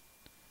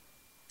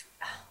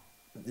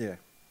 Yeah.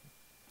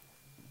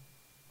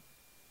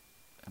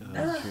 I'm Ugh.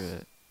 going through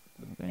it.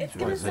 I'm going It's through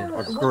gonna Like I it. said, sound- I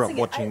once grew up again,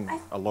 watching I-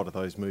 a lot of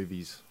those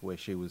movies where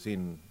she was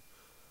in,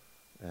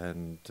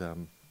 and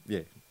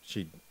yeah,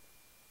 she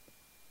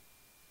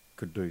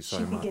could do so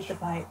she could much. get the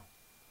bite.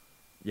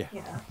 Yeah.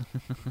 Yeah.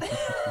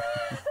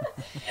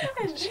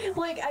 And,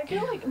 like, I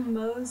feel like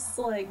most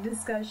like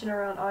discussion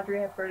around Audrey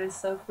Hepburn is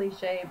so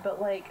cliche, but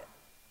like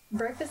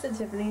Breakfast at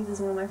Tiffany's is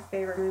one of my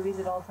favorite movies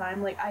of all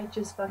time. Like, I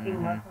just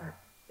fucking love her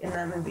in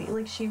that movie.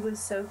 Like, she was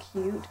so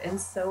cute and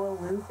so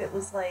aloof. It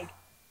was like,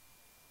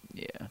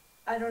 Yeah.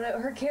 I don't know,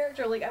 her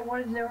character, like, I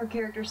wanted to know her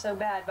character so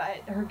bad,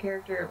 but her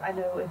character, I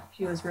know if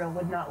she was real,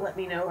 would not let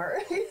me know her.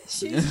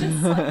 She's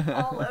just, like,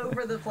 all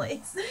over the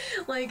place.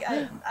 Like,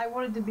 I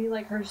wanted to be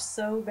like her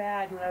so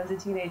bad when I was a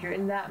teenager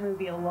in that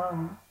movie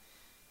alone.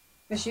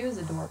 Because she was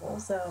adorable,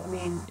 so, I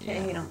mean, can't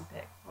Yeah. hate on the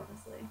pick,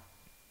 honestly.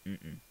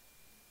 Mm-mm.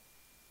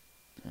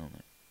 Oh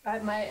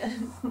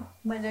no.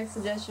 My next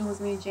suggestion was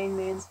me Jane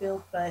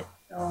Mansfield, but,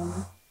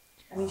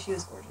 I mean, she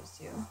was gorgeous,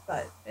 too.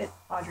 But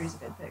Audrey's a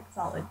good pick.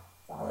 Solid.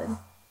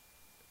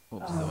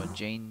 What was the one?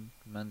 Jane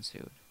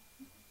Mansfield.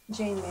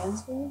 Jane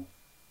Mansfield,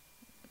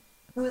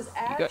 who was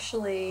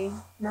actually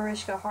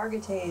Mariska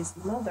Hargitay's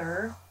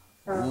mother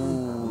from.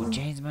 Ooh,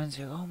 Jane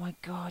Mansfield. Oh my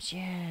god,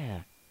 yeah.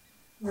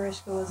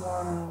 Mariska was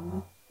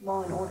on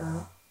Law and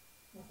Order,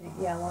 I think.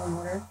 Yeah, Law and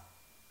Order.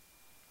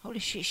 Holy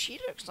shit, she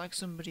looks like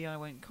somebody I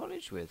went to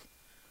college with.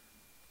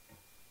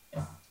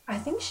 I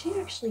think she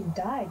actually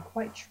died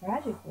quite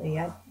tragically.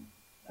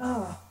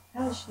 How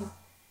did she?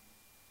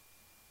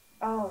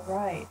 Oh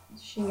right,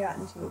 she got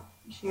into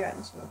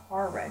a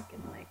car wreck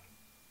and like,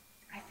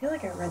 I feel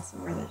like I read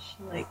somewhere that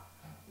she like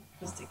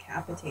was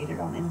decapitated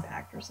on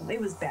impact or something.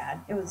 It was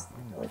bad. It was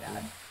really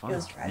bad. It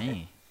was Fuck tragic.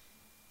 me.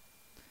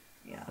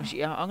 Yeah. Actually,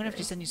 yeah, I'm gonna have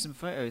to send you some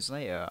photos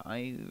later.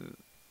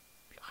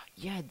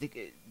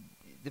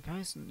 The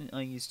person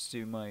I used to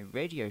do my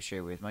radio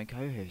show with, my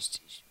co-host,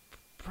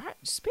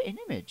 spit an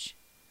image.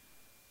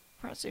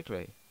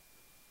 Practically.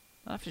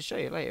 I'll have to show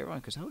you later on,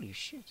 because holy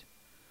shit.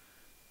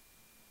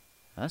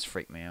 That's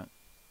freaked me out.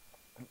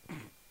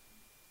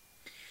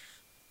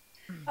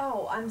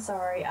 Oh, I'm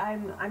sorry.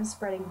 I'm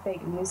spreading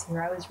fake news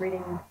here. I was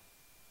reading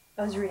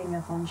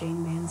up on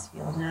Jane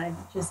Mansfield, and I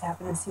just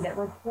happened to see that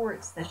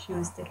reports that she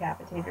was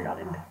decapitated on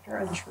impact are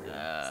untrue.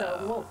 So,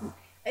 well,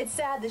 it's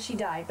sad that she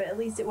died, but at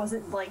least it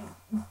wasn't like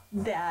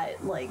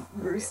that, like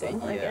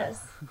gruesome, I Yeah.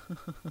 guess.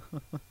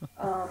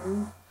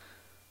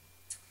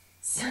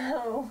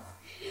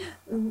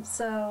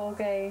 So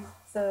okay.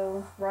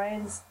 So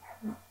Ryan,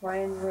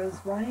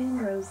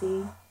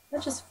 Rosie.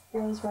 That just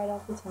flows right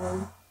off the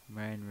tongue.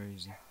 Ryan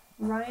Rosie.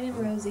 Ryan and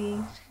Rosie,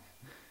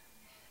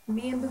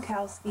 me and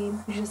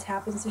Bukowski, who just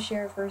happens to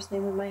share a first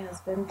name with my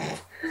husband,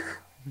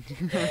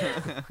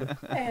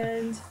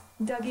 and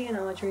Dougie and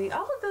Audrey.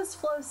 All of those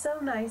flow so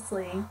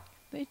nicely.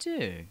 They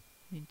do.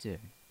 They do.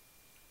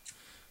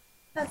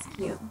 That's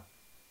cute. And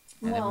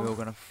then we're all Well,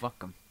 gonna fuck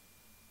them.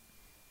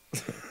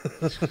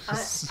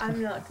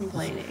 I'm not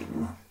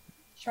complaining.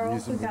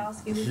 Charles Use 'em,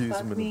 Bukowski would use fuck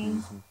 'em and me.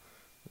 abuse 'em.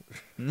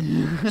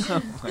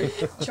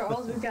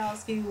 Charles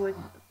Bukowski would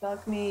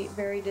fuck me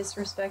very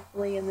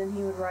disrespectfully, and then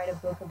he would write a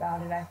book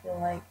about it, I feel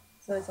like.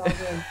 So it's all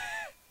good.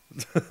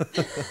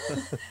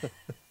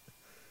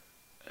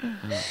 Oh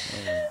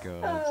my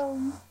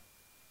god.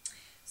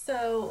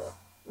 So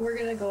we're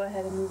gonna go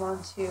ahead and move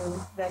on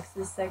to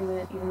Vex's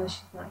segment, even though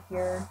she's not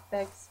here.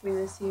 Vex, we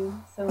miss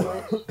you so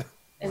much,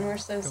 and we're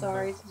so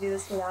sorry to do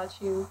this without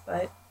you,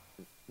 but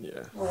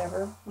Yeah.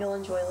 whatever. You'll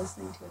enjoy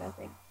listening to it, I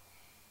think.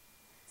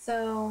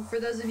 So, for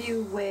those of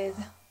you with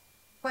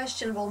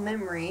questionable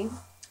memory,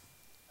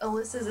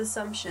 Alyssa's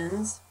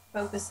assumptions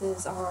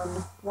focuses on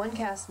one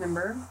cast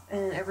member,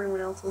 and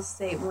everyone else will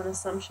state one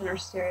assumption or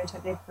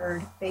stereotype they've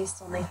heard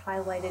based on the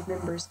highlighted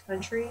member's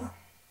country.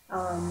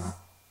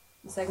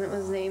 The segment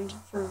was named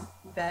for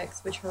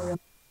Vex, which her real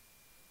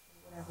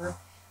whatever.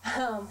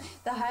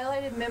 The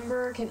highlighted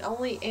member can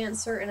only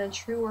answer in a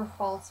true or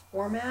false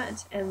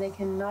format, and they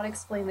cannot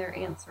explain their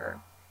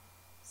answer.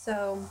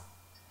 So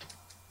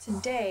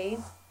today,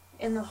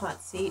 in the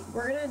hot seat,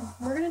 we're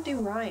gonna do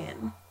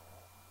Ryan.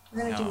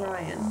 We're gonna do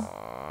Ryan.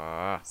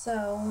 Aw.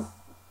 So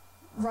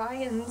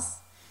Ryan's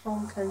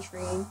home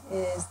country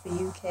is the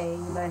UK,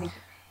 United.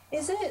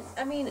 Is it?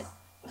 I mean,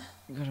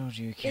 Good old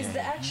UK.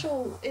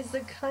 is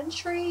the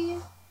country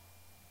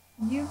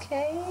UK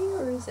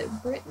or is it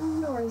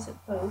Britain or is it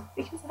both?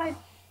 Because I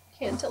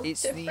can't tell the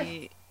It's difference.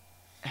 the.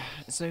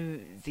 So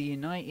the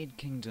United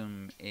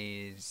Kingdom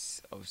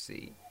is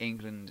obviously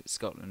England,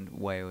 Scotland,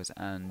 Wales,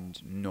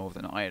 and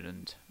Northern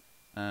Ireland.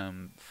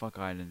 Fuck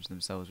Ireland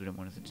themselves. We don't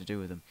want anything to do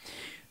with them.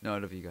 No, I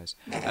love you guys.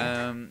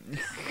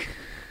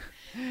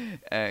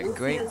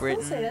 Great Say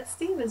Britain. that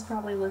Steve is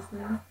probably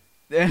listening.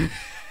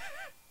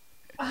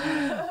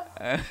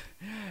 uh,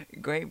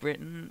 Great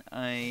Britain.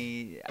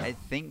 I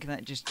think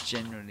that just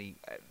generally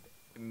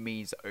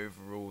means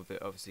overall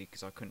that obviously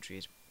because our country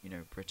is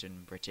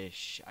Britain,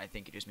 British. I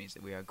think it just means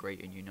that we are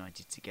great and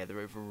united together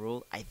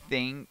overall. I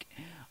think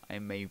I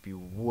may be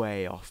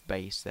way off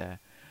base there.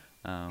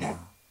 I'm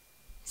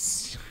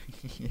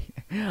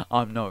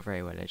not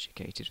very well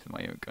educated for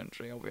my own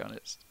country, I'll be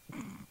honest.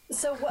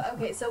 So what?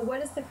 Okay, so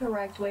what is the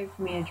correct way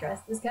for me to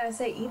address this? Can I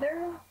say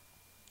either?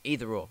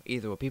 Either or.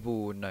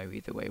 People would know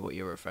either way what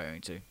you're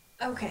referring to.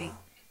 Okay,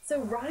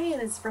 so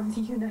Ryan is from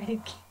the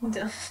United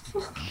Kingdom.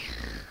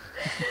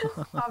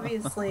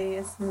 Obviously,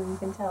 as you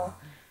can tell.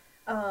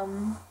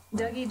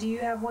 Dougie, do you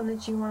have one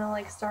that you want to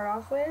like start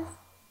off with,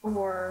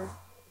 or?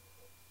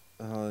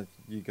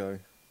 You go.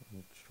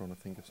 I'm just trying to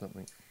think of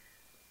something.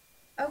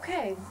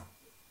 Okay.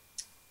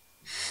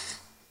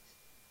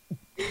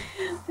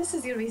 This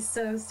is gonna be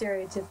so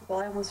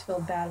stereotypical. I almost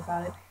feel bad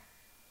about it.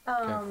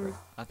 Go for it.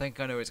 I think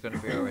I know it's going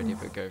to be already,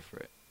 but go for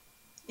it.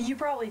 You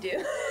probably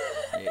do.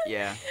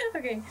 Yeah.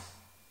 Okay.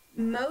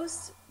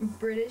 Most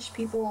British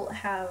people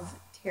have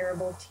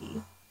terrible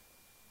teeth.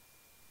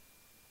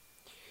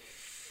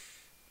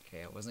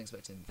 Okay, I wasn't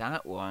expecting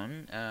that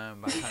one,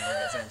 but kind of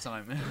at the same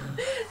time.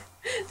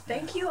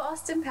 Thank you,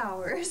 Austin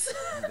Powers.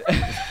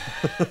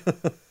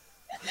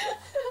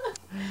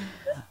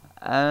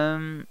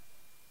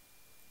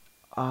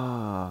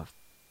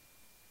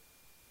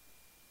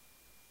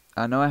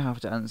 I know I have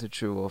to answer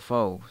true or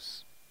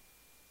false.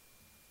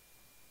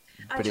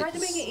 I tried to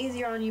make it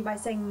easier on you by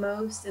saying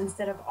most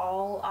instead of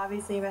all.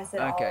 Obviously, if I said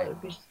all, it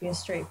would just be a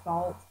straight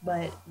fault,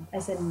 but I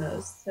said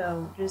most.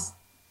 So just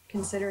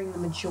considering the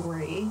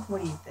majority,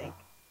 what do you think?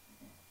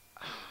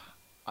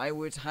 I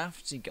would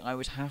have to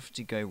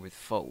go with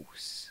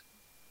false.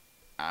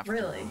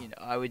 Really?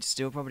 I would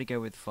still probably go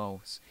with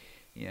false.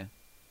 Yeah.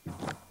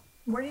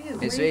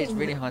 It's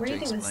really hard to explain. Where do you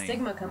think the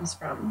stigma comes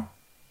from?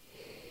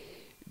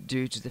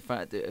 Due to the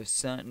fact that of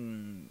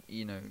certain,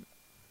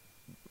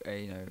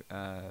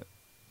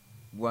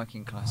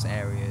 working class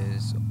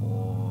areas,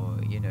 or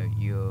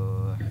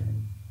your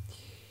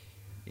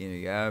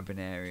urban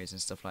areas and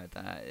stuff like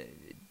that,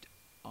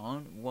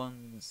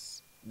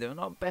 they're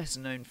not best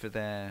known for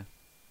their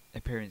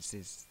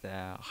appearances,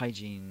 their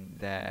hygiene,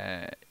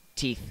 their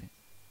teeth.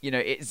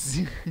 It's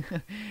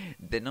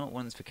they're not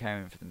ones for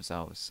caring for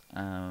themselves.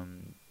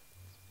 And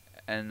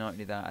not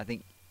only that, I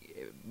think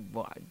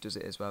what does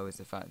it as well is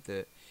the fact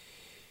that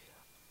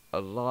a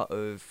lot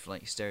of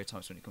like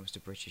stereotypes when it comes to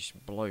British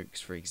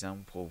blokes, for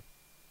example,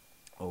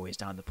 always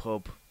down the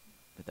pub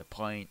with their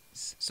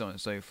pints, so on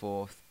and so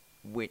forth,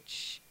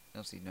 which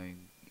obviously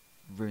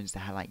ruins the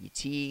hell out of your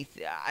teeth.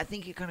 I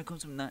think it kind of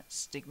comes from that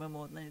stigma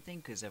more than anything,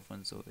 because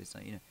everyone's always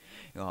like,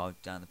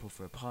 down the pub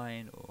for a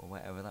pint or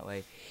whatever that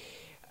way.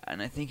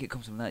 And I think it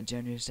comes from that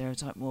general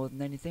stereotype more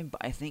than anything.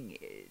 But I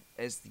think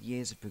as the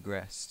years have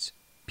progressed,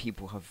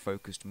 people have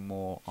focused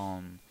more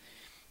on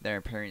their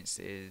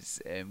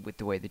appearances with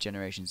the way the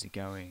generations are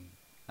going.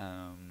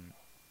 And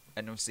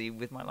obviously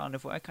with my line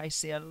of work, I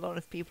see a lot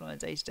of people on a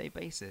day-to-day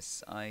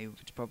basis. I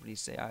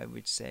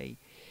would say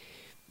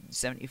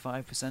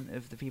 75%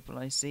 of the people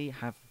I see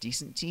have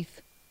decent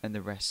teeth and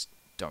the rest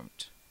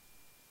don't.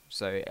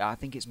 So I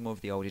think it's more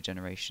of the older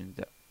generation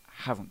that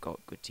haven't got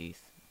good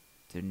teeth.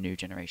 The new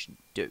generation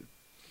do.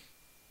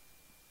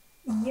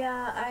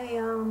 Yeah, I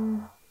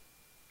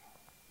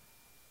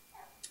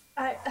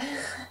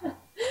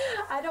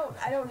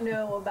don't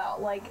know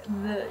about like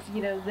the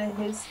the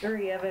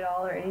history of it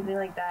all or anything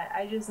like that.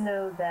 I just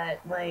know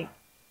that like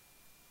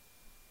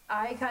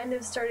I kind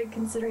of started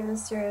considering the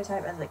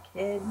stereotype as a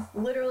kid,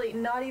 literally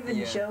not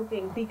even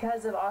joking,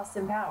 because of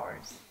Austin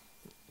Powers.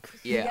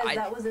 Yeah, because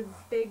that was a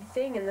big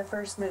thing in the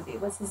first movie,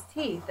 was his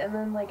teeth, and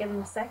then like in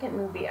the second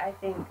movie, I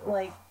think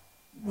like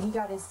he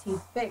got his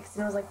teeth fixed,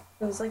 and it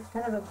was like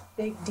kind of a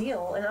big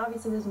deal. And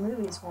obviously those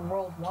movies were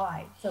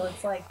worldwide, so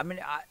it's like, I mean,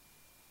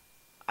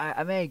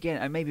 I may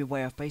be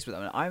way off base with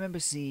that one. I remember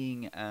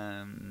seeing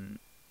the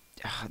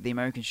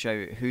American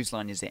show Whose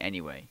Line Is It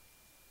Anyway?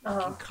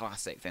 Fucking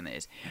classic thing that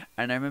is.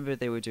 And I remember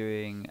they were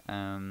doing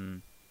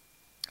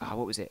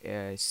what was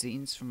it?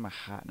 Scenes from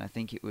Manhattan. I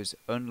think it was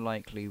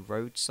Unlikely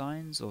Road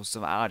Signs or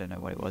something. I don't know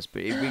what it was,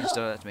 but it really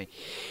stood out to me.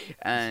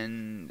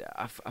 And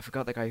I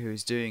forgot the guy who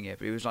was doing it,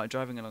 but he was like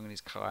driving along in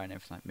his car and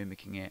everything, like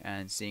mimicking it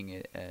and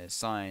seeing a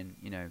sign,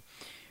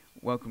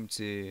 welcome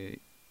to,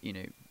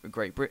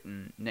 Great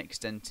Britain, next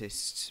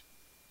dentist,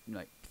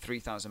 like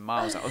 3,000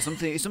 miles out, or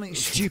something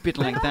stupid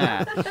like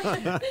that.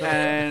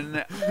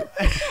 And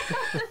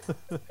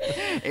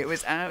it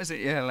was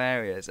absolutely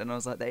hilarious, and I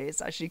was like,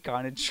 it's actually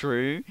kind of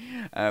true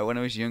when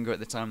I was younger at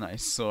the time that I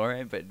saw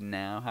it, but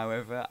now,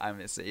 however,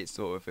 it's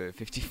sort of a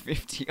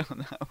 50-50 on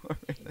that one.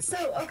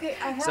 So okay,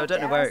 I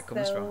don't know where it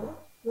comes from.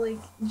 like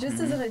just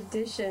as an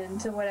addition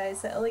to what I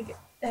said, like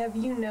have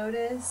you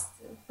noticed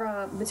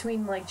from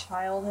between like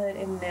childhood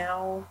and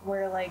now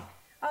where like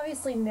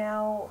obviously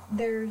now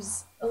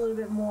there's a little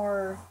bit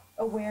more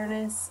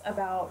awareness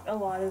about a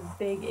lot of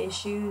big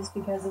issues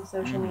because of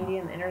social media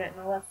and the internet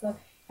and all that stuff.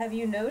 Have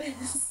you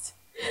noticed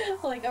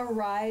like a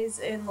rise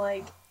in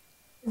like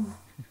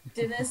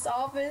dentist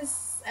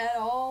office at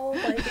all,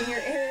 like in your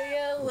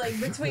area, like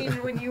between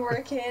when you were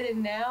a kid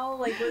and now?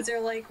 Like was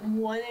there like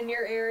one in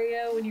your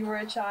area when you were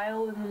a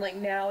child and then like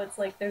now it's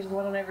like there's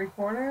one on every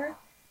corner?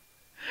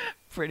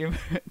 Pretty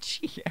much,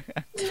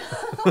 yeah.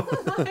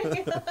 Oh my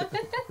god.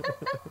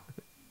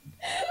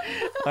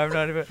 I'm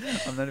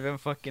not even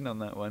fucking on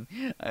that one.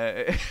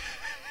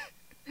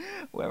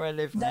 Where I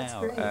live That's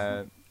now,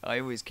 great. I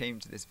always came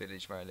to this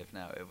village where I live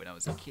now when I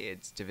was a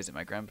kid to visit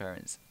my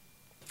grandparents.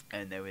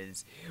 And there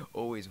was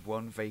always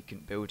one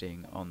vacant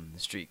building on the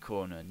street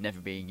corner,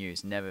 never being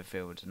used, never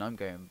filled. And I'm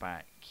going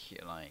back,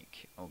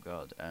 like, oh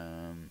god,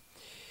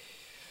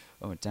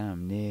 oh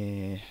damn,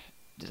 near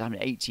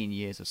 18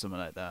 years or something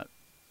like that.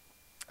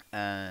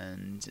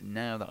 And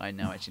now that I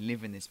now actually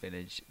live in this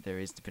village, there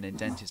has been a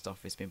dentist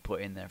office been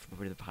put in there for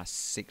probably the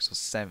past 6 or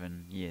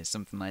 7 years,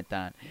 something like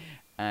that.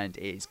 And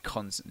it is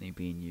constantly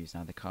being used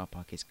now. The car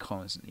park is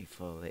constantly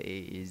full. It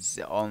is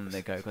on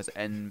the go.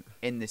 And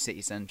in the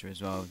city centre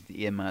as well,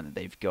 the amount that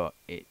they've got,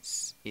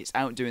 it's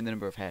outdoing the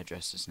number of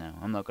hairdressers now.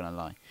 I'm not going to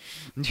lie.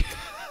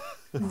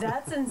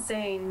 That's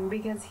insane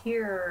because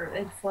here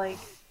it's like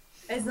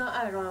it's not.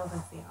 I don't know if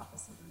it's the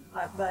opposite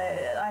or not,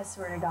 but I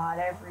swear to God,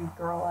 every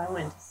girl I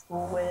went to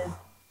school with,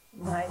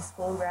 in high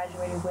school,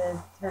 graduated with,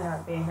 turned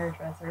out to be a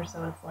hairdresser.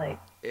 So it's like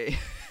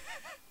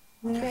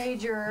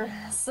major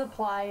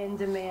supply and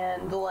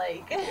demand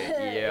like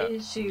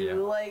issue. Yeah.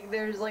 Like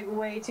there's like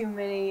way too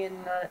many, and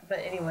but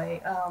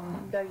anyway,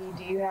 Dougie,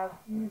 do you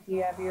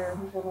have your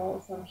little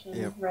assumption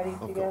Yep, ready to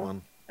I've go? got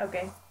one.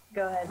 Okay,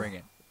 go ahead. Bring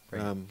it.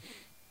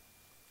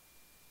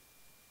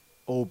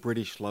 All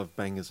British love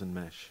bangers and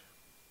mash.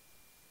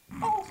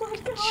 Oh my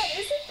God!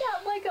 Isn't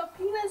that like a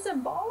penis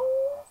and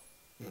balls?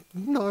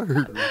 No,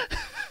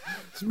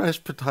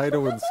 smashed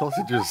potato and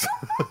sausages.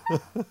 Oh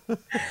my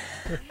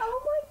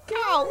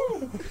God!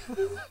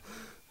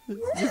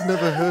 You've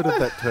never heard of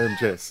that term,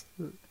 Jess?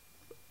 No,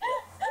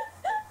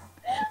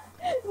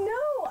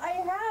 I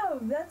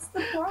have. That's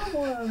the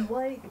problem.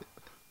 Like,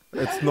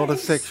 It's not a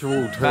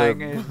sexual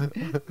term.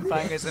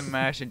 Bangers and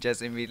mash, and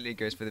Jess immediately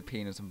goes for the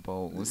penis and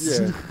balls.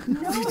 Yeah.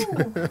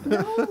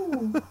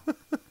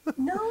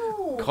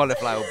 No.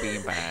 Cauliflower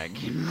beanbag.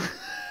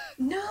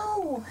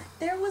 No.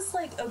 There was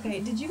like, okay,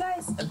 did you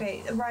guys?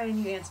 Okay,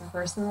 Ryan, you answer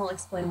first, and then I'll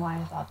explain why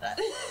I thought that.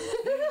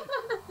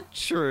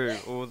 True,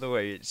 all the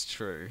way. It's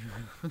true.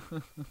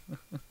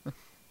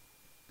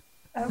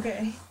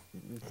 Okay.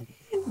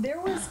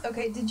 There was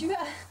Did you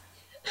guys?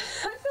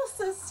 I feel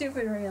so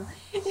stupid right now.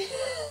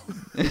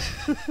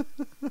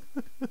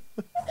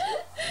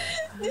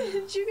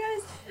 Did you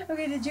guys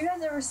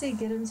ever see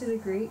Get Him to the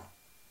Greek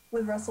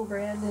with Russell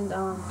Brand and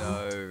No.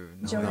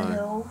 Jonah No.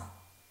 Hill?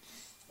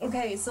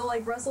 Okay, so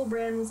like Russell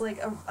Brand was like,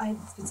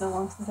 it's been so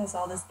long since I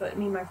saw this, but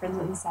me and my friends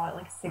went and saw it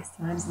like 6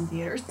 times in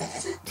theaters.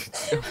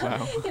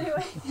 Wow.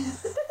 Anyway,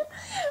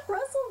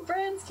 Russell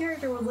Brand's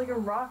character was like a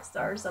rock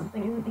star or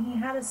something, and he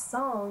had a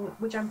song,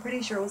 which I'm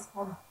pretty sure was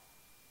called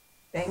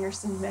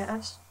Bangers and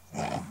Mash.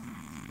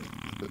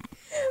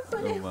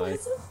 But it my.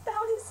 was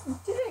about his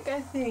dick,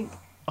 I think.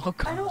 Oh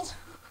god. I don't.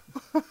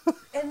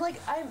 And like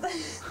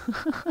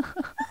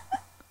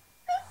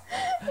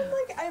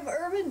I'm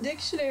Urban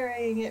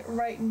Dictionarying it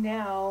right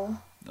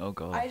now. Oh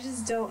god. I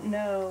just don't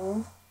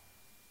know.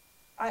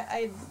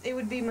 It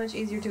would be much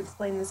easier to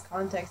explain this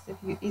context if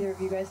either of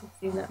you guys had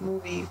seen that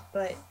movie.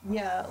 But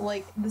yeah,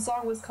 like the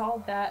song was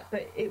called that,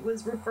 but it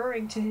was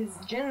referring to his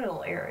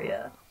genital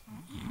area.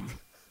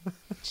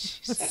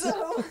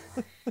 So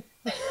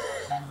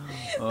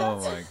Oh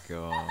my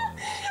god.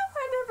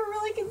 I never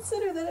really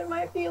considered that it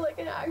might be like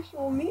an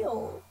actual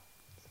meal.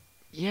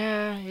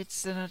 Yeah,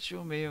 it's an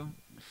actual meal.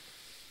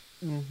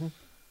 Mm-hmm.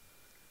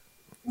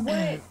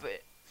 What?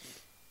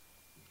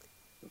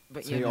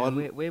 But See, yeah, I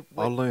no, we're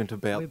learnt we're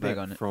about big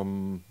on that it.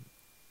 from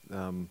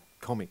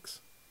comics.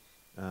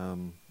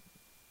 Who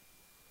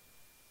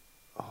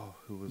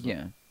was it?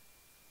 Yeah.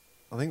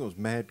 I think it was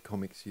Mad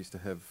Comics used to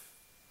have...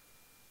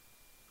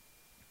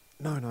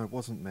 No, it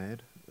wasn't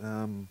Mad.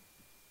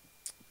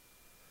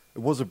 It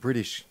was a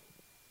British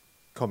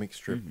comic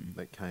strip Mhm.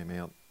 that came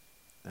out.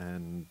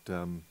 And,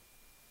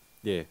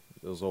 yeah,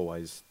 there was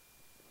always...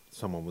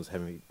 Someone was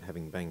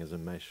having bangers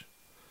and mash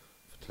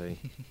for tea.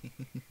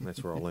 And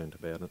that's where I learnt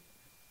about it.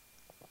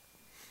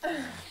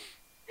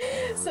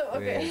 So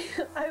okay,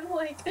 I'm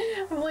like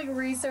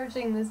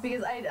researching this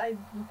because I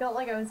felt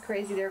like I was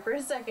crazy there for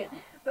a second.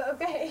 But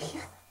okay.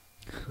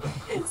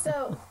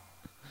 So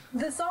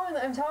the song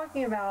that I'm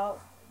talking about,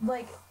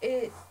 like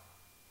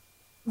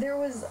there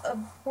was a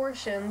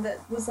portion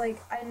that was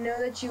like, I know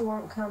that you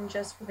won't come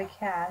just for the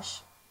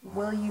cash.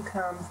 Will you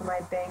come for my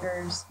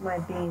bangers, my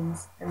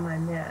beans, and my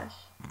mash?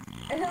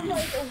 And I'm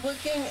like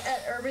looking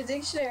at Urban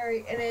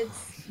Dictionary, and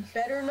it's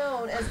better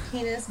known as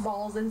penis,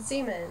 balls, and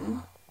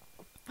semen.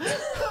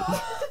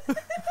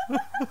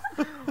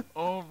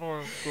 Oh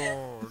my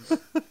god.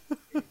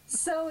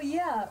 So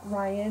yeah,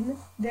 Ryan,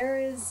 there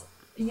is,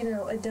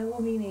 a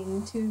double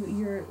meaning to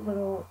your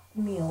little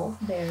meal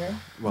there.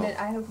 Well- that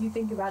I hope you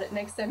think about it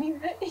next time you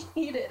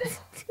eat it.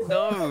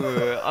 No,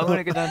 I'm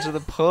gonna go down to the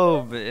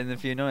pub in a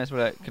few nights.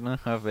 We're like, can I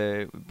have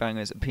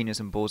bangers, penis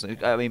and balls?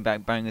 I mean,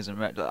 bangers and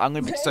rat. I'm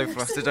gonna be so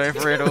flustered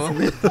over it all.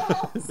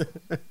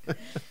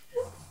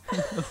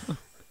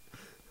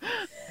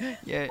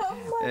 Yeah.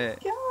 Oh my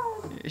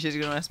god. She's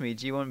gonna ask me,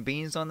 do you want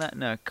beans on that?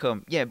 No,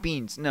 come. Yeah,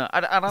 beans. No, I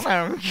don't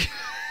know.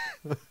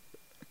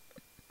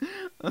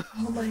 Oh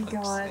my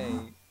god.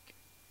 Sake.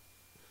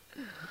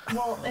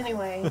 Well,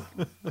 anyway,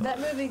 that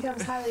movie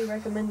comes highly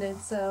recommended,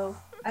 so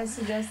I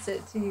suggest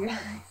it to you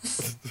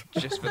guys.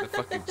 Just for the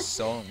fucking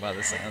song, by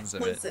the sounds of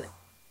it. Listen,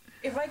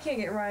 if I can't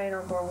get Ryan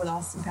on board with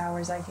Austin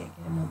Powers, I can't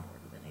get him on board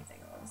with anything,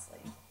 honestly.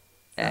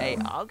 Hey,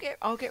 I'll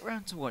get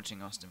round to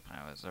watching Austin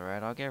Powers. All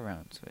right, I'll get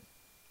round to it.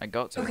 I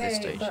got to at this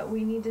Okay, stage. but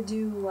we need to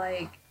do,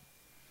 like,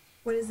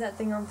 what is that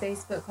thing on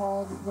Facebook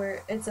called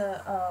where it's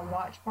a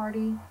watch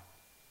party?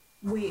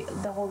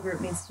 The whole group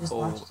needs to just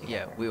watch it together.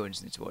 Yeah, we all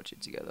just need to watch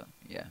it together.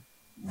 Yeah.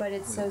 But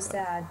it's so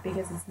sad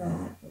because it's not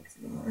on Netflix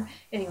anymore.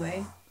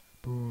 Anyway.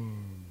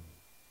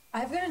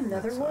 I've got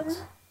another That one,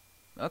 sucks.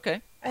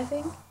 Okay. I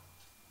think.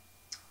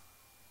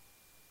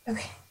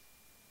 Okay.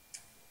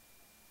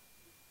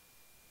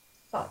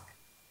 Fuck.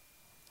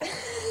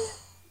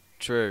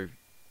 True.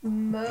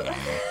 I'm like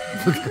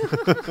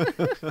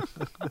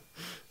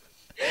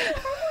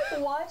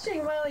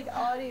watching my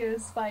audio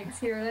spikes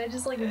here, and I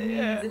just wheeze,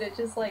 and it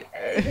just it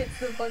hits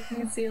the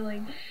fucking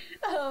ceiling.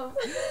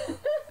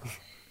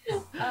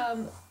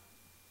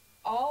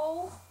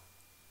 All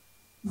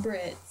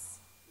Brits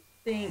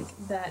think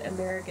that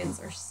Americans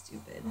are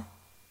stupid.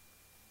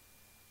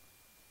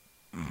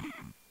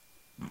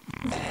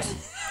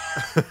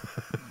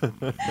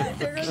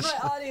 There goes my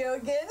audio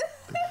again.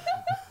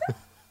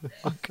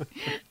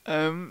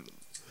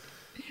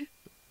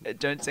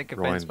 Don't take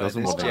Ryan offense by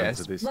doesn't this, want to Jess.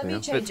 answer this Let me now.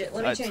 change it.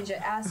 Let me I- change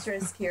it.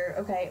 Asterisk here.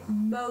 Okay,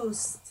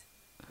 most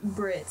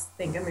Brits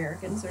think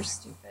Americans are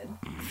stupid.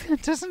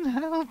 That doesn't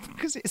help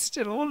because it's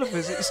still all of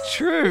us. It's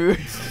true.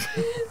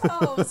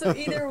 Oh, so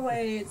either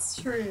way, it's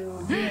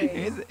true.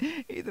 Great.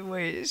 Either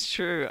way, it's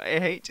true. I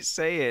hate to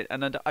say it,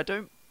 and I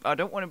don't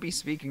want to be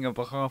speaking on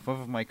behalf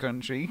of my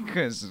country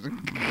because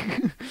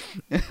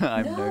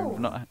No.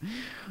 not.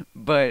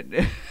 But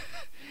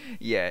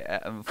yeah,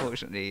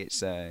 unfortunately,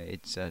 it's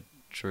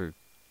true.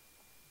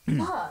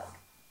 Fuck.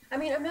 I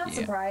mean, I'm not Yeah.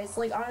 surprised.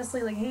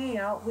 Honestly, hanging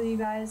out with you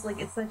guys,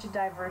 it's such a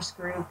diverse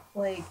group.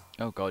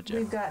 Oh god, yeah.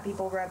 We've got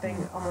people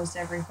repping almost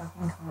every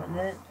fucking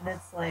continent, and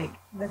it's the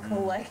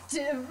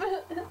collective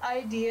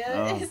idea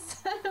Oh. is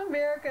that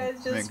America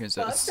is just Americans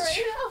are fucked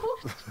right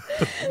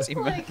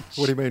now. Like,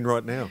 What do you mean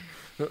right now?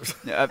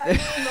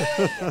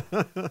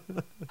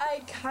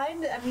 I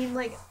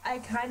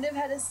kind of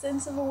had a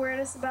sense of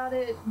awareness about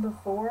it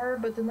before,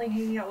 but then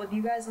hanging out with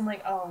you guys, I'm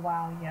like, oh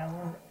wow, yeah,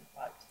 we're really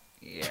fucked.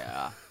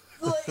 Yeah,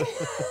 Like,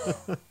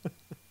 a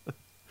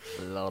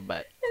little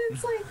bit.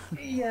 it's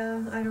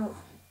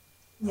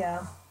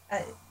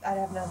I'd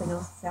have nothing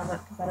else to say on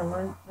that because I don't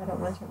want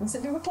to turn this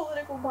into a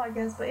political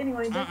podcast. But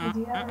anyway, Becky, do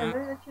you have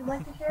another that you'd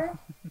like to share?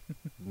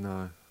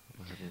 No,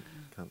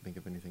 can't think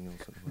of anything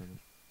else at the moment.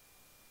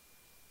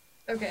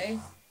 Okay.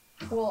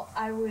 Well,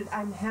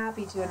 I'm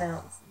happy to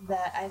announce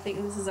that I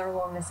think this is our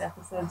longest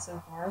episode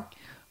so far.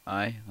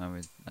 I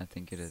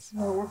think it is.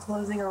 So we're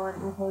closing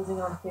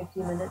on 50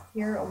 minutes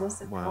here,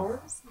 almost an Wow.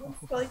 hour. So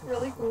it's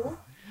really cool.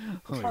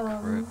 Holy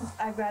crap.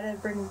 I've got to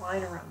bring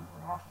wine around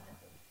more often,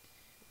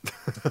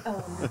 I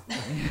think.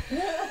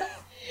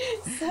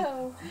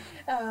 So,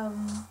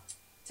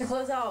 to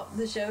close out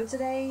the show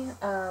today,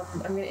 I'm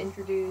going to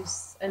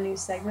introduce a new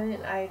segment.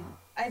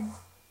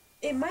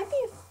 It might be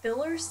a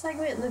filler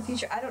segment in the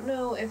future. I don't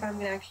know if I'm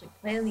going to actually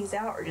plan these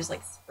out or just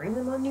spring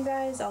them on you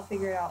guys. I'll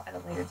figure it out at a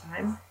later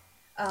time.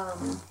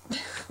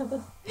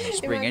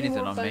 Spring anything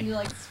on me.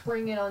 To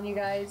spring it on you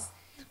guys.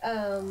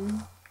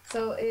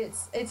 So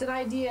it's an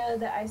idea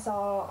that I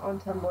saw on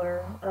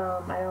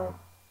Tumblr.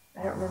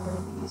 I don't remember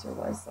who the user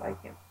was, so I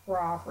can't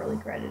properly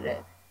credit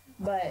it.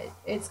 But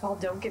it's called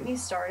Don't Get Me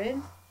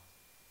Started.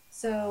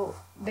 So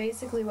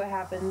basically what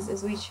happens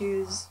is we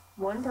choose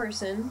one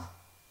person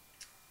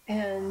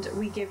and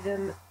we give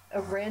them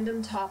a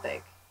random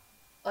topic,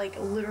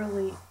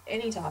 literally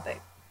any topic.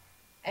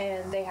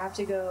 And they have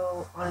to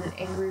go on an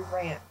angry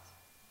rant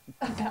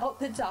about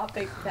the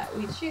topic that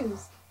we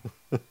choose.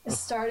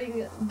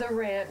 Starting the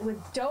rant with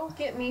 "Don't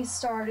get me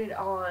started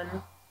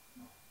on"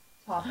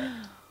 topic.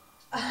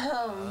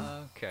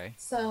 Okay.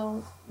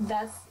 So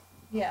that's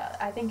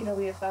I think it'll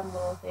be a fun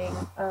little thing.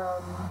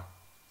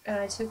 And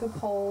I took a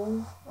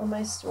poll on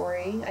my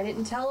story. I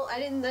didn't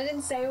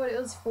say what it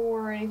was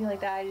for or anything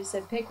like that. I just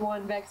said pick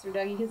one, Vex or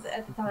Dougie, because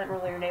at the time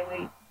earlier today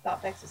we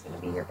thought Vex was going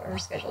to be here, but her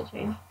schedule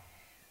changed.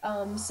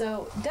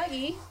 So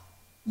Dougie,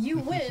 you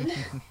win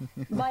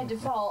by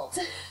default.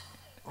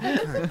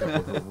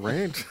 Okay,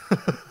 rant.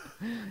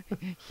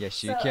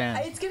 Yes, you So can.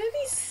 it's gonna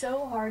be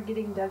so hard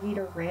getting Dougie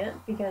to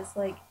rant because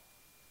like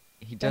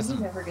He Dougie doesn't.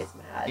 never gets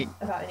mad He-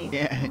 about anything.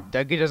 Yeah,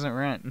 Dougie doesn't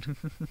rant.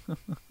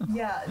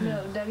 Yeah,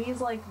 no,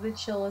 Dougie's like the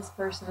chillest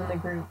person in the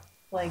group,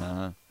 like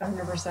Uh-huh.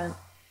 100%.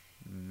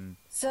 Mm.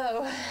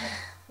 So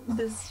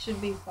this should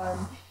be fun.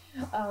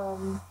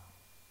 So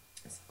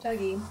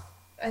Dougie,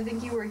 I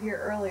think you were here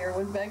earlier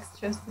when Bex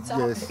chose the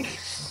topic.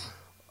 Yes.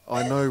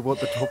 I know what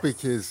the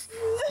topic is,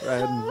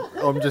 and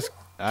I'm just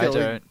I Kelly,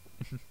 don't.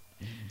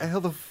 how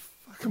the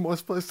fuck am I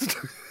supposed to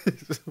do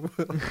this?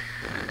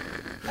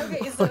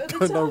 Okay, so I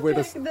don't know where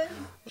to the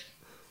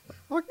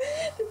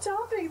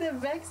topic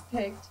that Bex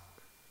picked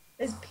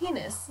is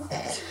penis.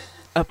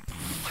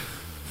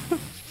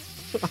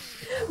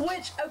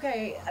 Which,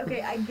 okay,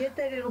 I get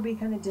that it'll be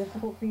kind of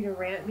difficult for you to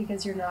rant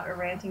because you're not a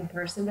ranting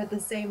person, but at the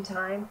same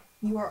time,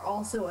 you are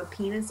also a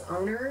penis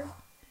owner.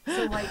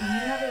 So, like, you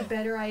have a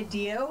better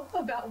idea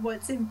about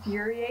what's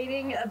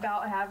infuriating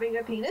about having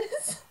a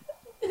penis.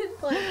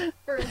 Like,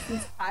 for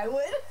instance, I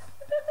would.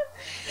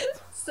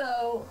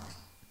 So,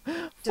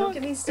 don't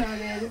get me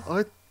started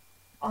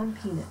on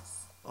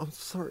penis. I'm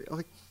sorry.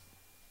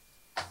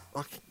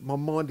 My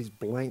mind is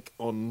blank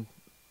on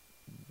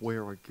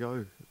where I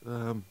go.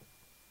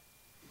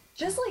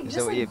 Is that what Just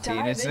your like dive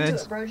penis into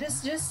is? it, bro.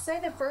 Just say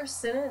the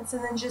first sentence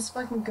and then just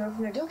fucking go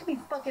from there. Don't get me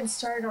fucking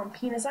started on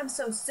penis. I'm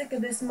so sick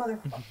of this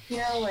motherfucker. You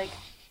know, like.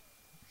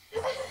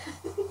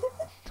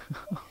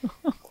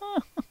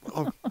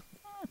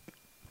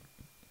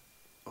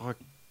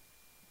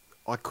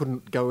 I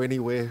couldn't go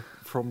anywhere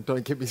from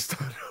don't get me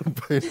started on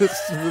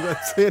penis.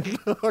 That's it.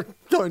 I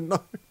don't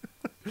know.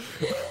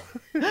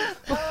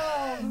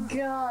 Oh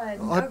God.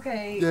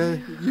 Okay. Yeah,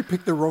 you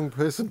picked the wrong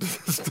person to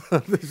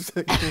start this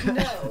section.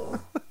 No,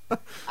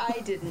 I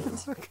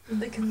didn't.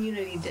 The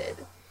community did.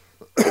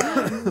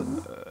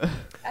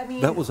 I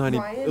mean, That was only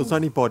Ryan, it was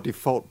only by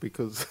default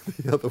because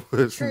the other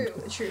person.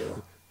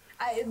 True.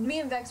 Me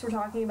and Vex were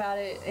talking about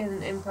it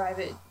in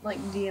private, like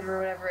DM or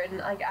whatever, and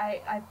like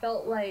I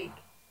felt like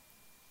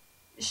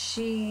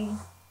she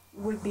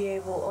would be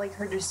able, like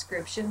her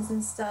descriptions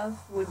and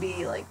stuff would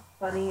be like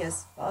funny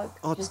as fuck,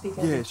 Oh, just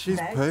because. yeah, it's she's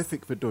Vex.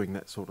 perfect for doing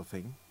that sort of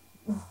thing.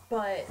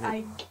 But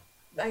I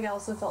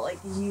also felt like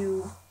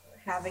you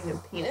having a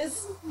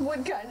penis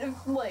would kind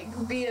of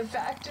like be a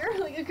factor,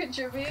 like a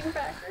contributing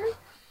factor.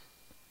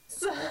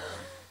 So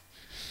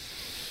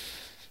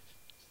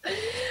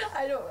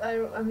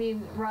I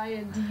mean,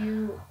 Ryan, do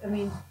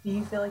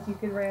you feel like you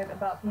could rant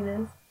about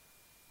penis?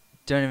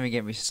 Don't even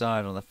get me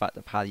started on the fact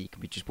of how you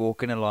could be just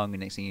walking along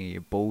and next thing you know,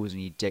 your balls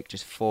and your dick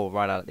just fall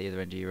right out at the other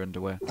end of your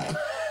underwear.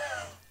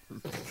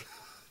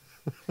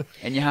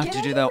 And you have Get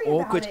to do that angry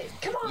about awkward. it.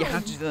 Come You have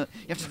on. to do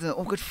that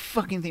awkward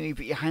fucking thing where you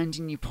put your hand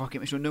in your pocket,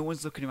 make sure no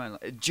one's looking around.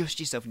 Like, adjust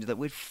yourself and do that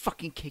weird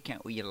fucking kick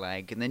out with your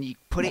leg, and then you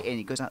put it in.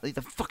 It goes out the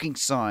fucking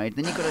side.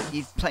 Then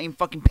you're playing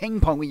fucking ping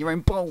pong with your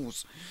own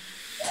balls.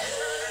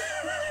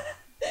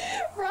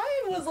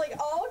 Ryan was like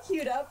all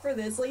queued up for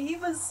this. Like he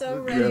was so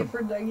ready Yeah.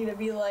 for Dougie to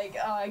be like,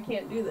 "Oh, I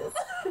can't do this."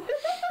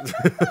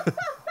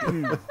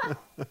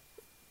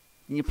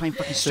 And you're playing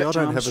fucking See, I Stretch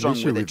don't have an Armstrong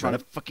issue with it, with trying that.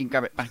 to fucking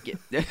grab it back.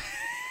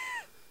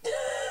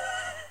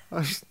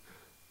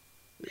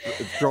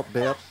 It dropped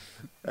out.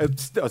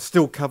 It's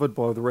still covered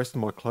by the rest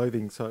of my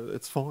clothing, so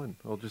it's fine.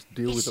 I'll just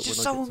deal It's with it just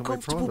when so I get somewhere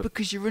uncomfortable private.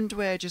 because your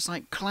underwear just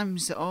like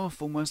clams it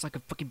off almost like a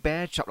fucking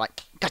bear trap.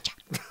 Like, gotcha.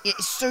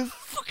 It's so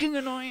fucking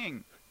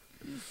annoying.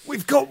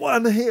 We've got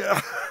one here.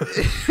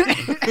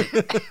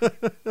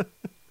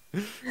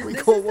 We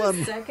This got is one.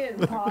 the second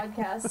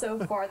podcast so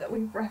far that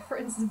we've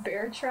referenced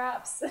bear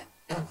traps.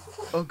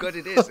 Oh god,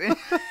 it is.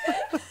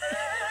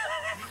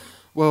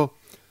 Well,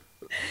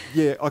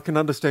 yeah, I can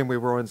understand where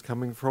Ryan's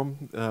coming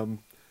from.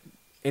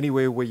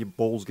 Anywhere where your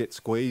balls get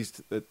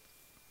squeezed,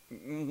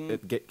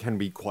 can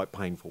be quite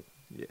painful.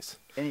 Yes.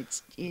 And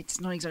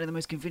it's not exactly the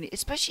most convenient,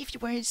 especially if you're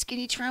wearing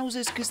skinny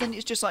trousers, because then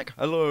it's just like,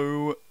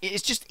 hello.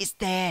 It's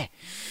there.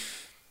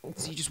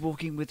 So you just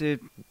walk in with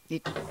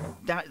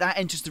that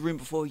enters the room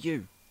before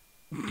you.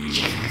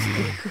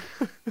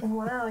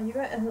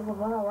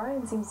 Wow,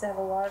 Ryan seems to have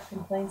a lot of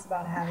complaints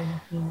about having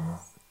a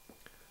penis.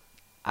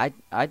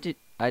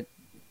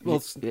 Well,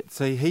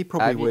 see, he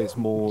probably have you- wears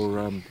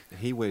more.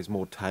 He wears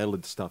more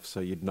tailored stuff, so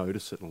you'd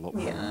notice it a lot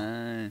more.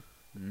 Yeah.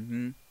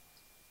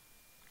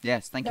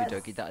 Yes, thank you,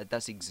 That's- Dougie.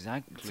 That's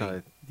exactly.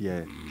 So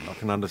yeah, I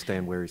can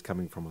understand where he's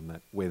coming from on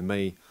that. With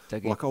me,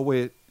 Dougie. like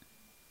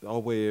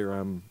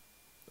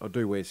I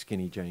do wear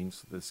skinny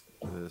jeans,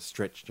 the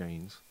stretch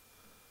jeans,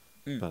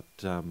 but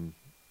I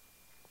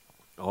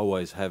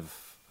always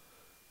have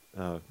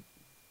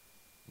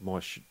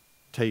my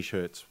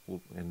t-shirts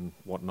and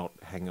whatnot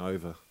hang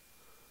over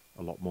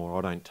a lot more.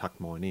 I don't tuck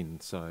mine in,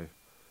 so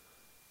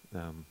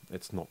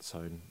it's not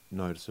so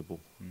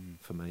noticeable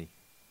for me.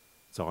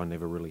 So I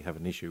never really have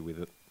an issue with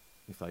it.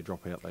 If they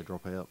drop out, they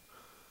drop out.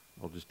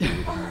 I'll just deal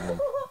with them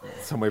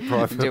somewhere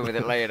private. Deal with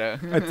it later.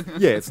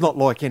 It's not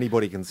like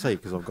anybody can see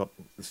because I've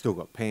still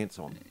got pants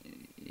on.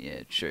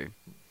 Yeah, true.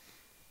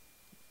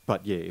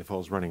 But yeah, if I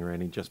was running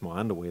around in just my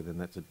underwear, then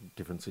that's a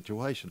different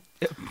situation.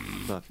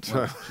 But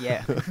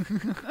Yeah.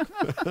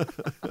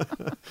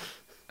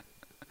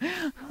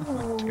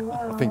 Oh,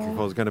 wow. I think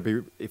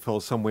if I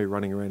was somewhere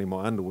running around in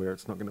my underwear,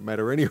 it's not going to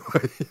matter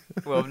anyway.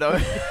 Well, no.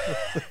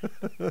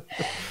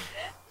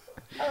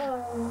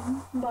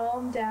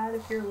 Mom, Dad,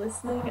 if you're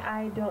listening,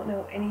 I don't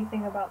know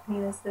anything about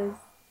penises.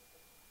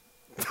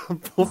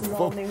 This is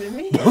all new to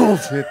me.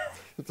 Bullshit.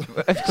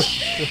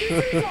 This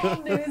is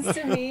all news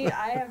to me.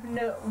 I have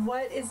no.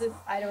 What is it?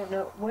 I don't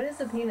know. What is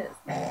a penis?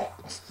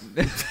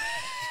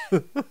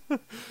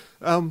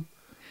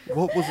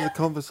 What was the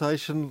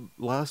conversation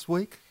last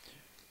week?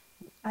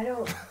 I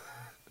don't.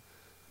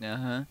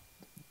 Uh-huh.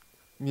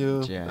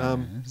 Yeah. Jazz. What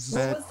Bad was the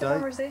date.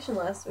 conversation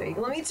last week?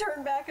 Let me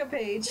turn back a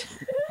page.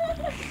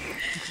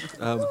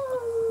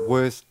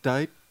 Worst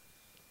date.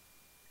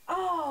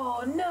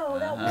 Oh no,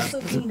 that was a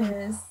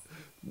penis.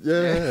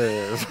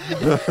 Yeah.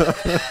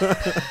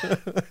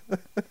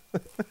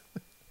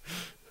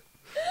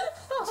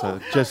 So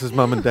Jess's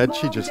mum and dad,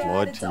 she Mom, just Dad,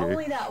 lied it's to you.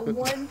 only that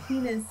one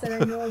penis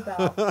that I know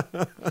about.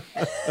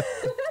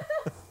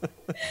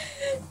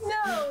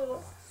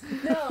 No,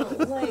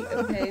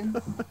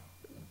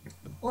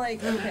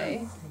 like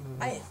okay.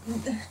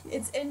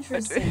 It's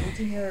interesting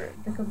to hear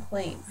the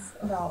complaints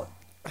about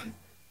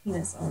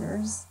penis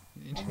owners,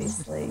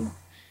 obviously,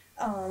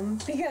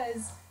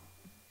 because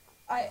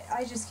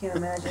I just can't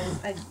imagine.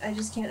 I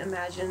just can't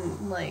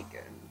imagine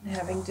like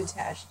having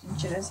detached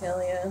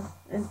genitalia.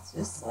 It's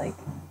just like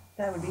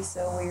that would be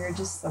so weird.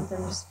 Just something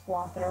just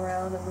flopping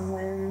around in the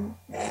wind.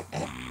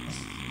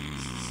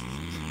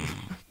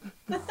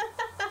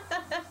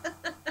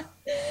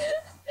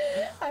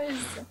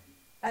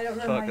 I don't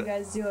know how you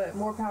guys do it.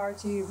 More power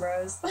to you,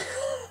 bros.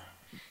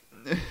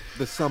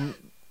 There's some.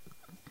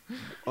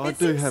 I It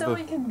do seems have so a mild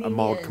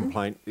inconvenient.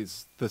 complaint.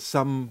 Is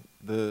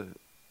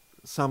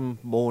some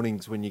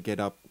mornings when you get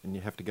up and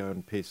you have to go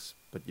and piss,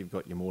 but you've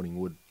got your morning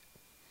wood.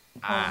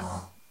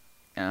 Ah.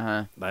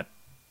 Uh-huh. That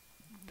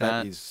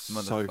That is so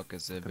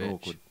motherfucker's a fucking bitch.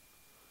 awkward.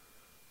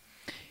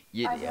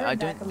 Yeah, I've heard I that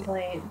don't.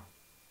 complaint.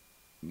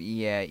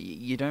 Yeah,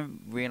 you don't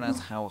realize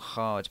how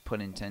hard,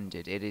 pun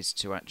intended, it is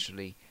to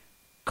actually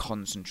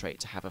concentrate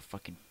to have a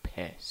fucking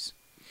piss.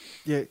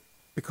 Yeah,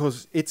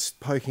 because it's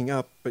poking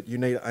up, but you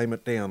need to aim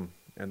it down,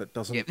 and it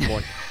doesn't Yep.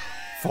 like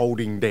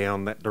folding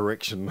down that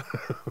direction.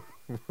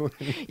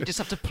 You just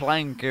have to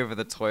plank over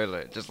the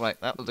toilet, just like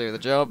that'll do the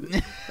job.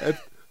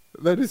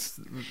 That is,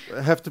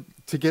 have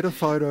to get a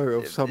photo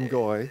of some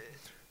guy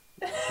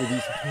with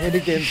his head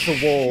against the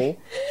wall,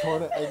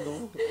 trying to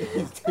angle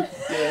his dick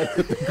down at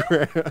the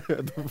ground,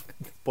 at the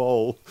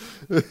bowl.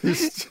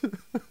 It's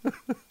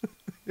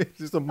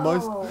just the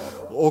most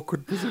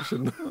awkward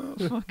position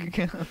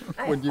Fucking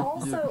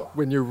hell.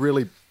 when you're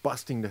really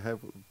busting to have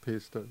a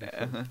piss. Don't you?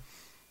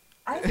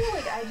 I feel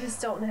like I just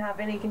don't have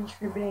any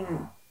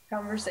contributing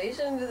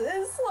conversation to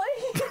this.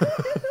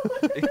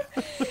 Like,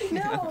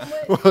 no,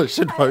 but Well, I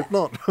should hope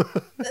not.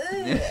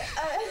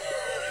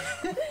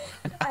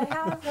 I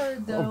have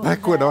heard though.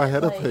 Back when that, I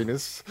had like, a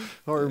penis,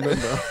 I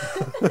remember.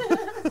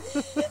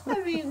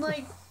 I mean,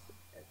 like,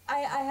 I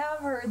have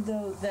heard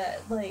though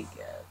that like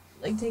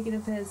taking a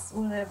piss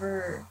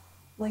whenever,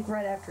 like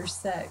right after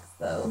sex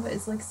though,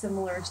 is like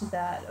similar to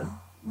that of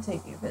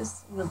taking a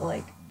piss with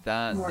like.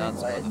 That's a Morning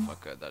wood.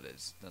 motherfucker.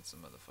 That's a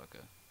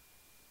motherfucker.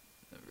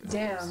 That really is.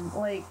 Damn,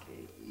 like,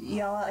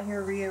 y'all out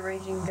here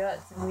rearranging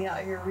guts and we out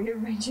here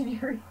rearranging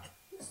your.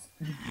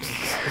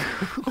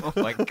 Oh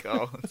my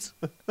god.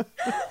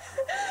 That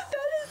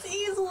is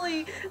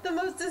easily the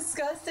most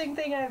disgusting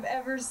thing I've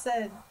ever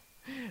said.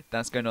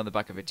 That's going on the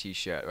back of a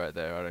t-shirt right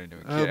there. I don't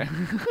even Um, care.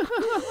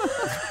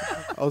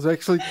 I was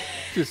actually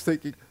just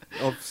thinking,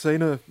 I've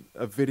seen a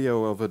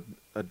video of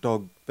a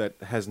dog that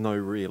has no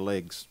rear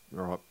legs,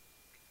 right?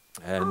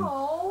 And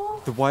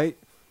Oh. the way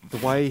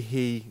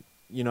he,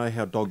 you know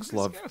how dogs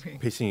Where's love this going?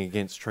 pissing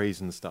against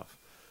trees and stuff.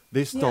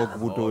 This Yeah.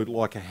 dog will do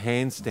like a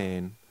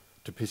handstand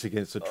to piss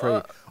against a tree.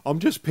 I'm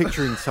just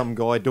picturing some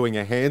guy doing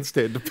a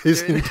handstand to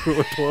piss into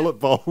a toilet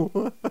bowl.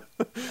 No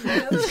He's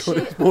got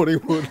shit. his morning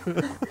wood.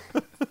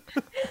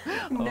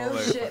 No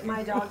my shit,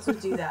 my dogs would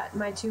do that.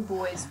 My two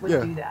boys would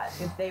Yeah. do that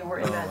if they were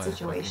in Oh that my fucking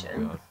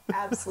situation. God.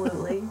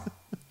 Absolutely.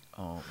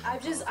 Oh. I'm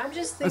just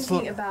That's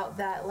thinking not- about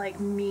that like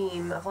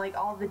meme of like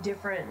all the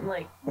different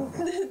like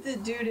the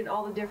dude in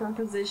all the different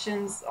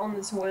positions on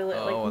the toilet.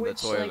 Oh, like on the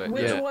which toilet,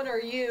 which yeah. one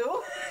are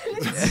you?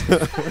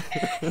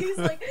 he's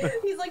like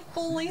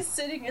fully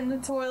sitting in the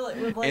toilet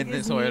with like In the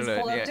his knees toilet,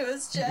 pulled up yeah. to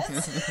his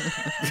chest.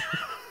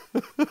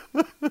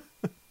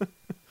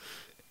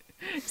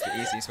 It's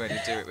the easiest way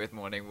to do it with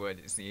morning wood.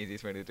 It's the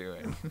easiest way to do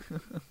it.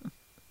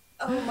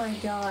 Oh my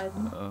god.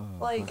 Oh,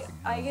 Like, fucking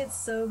I hell. get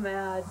so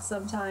mad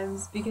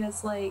sometimes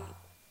because, like,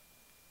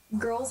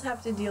 girls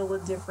have to deal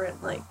with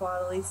different, like,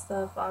 bodily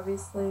stuff,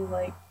 obviously.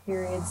 Like,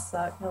 periods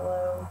suck,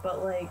 hello.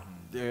 But, like,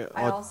 Yeah,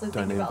 I also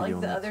don't think about, envy like,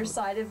 on the that other sort.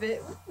 side of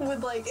it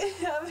with, like,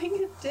 having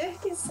a dick.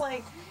 It's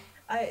like,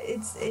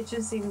 it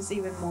just seems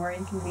even more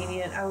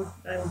inconvenient. I would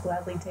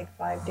gladly take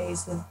 5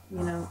 days of,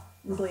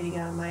 bleeding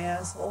out of my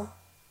asshole.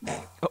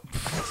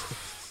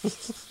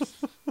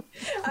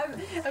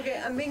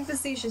 I'm being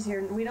facetious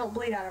here. We don't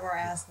bleed out of our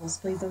assholes.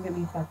 Please don't get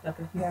me fucked up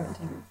if you haven't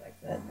taken sex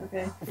ed,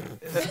 okay?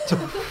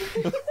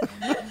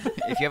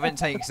 If you haven't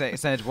taken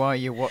sex ed, why are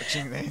you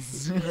watching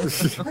this?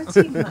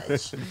 Pretty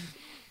much.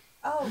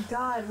 Oh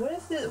God, what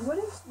if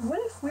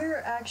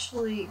we're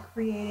actually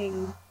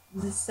creating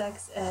the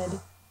sex ed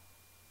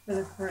for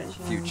the current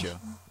generation? Future.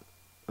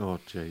 Oh,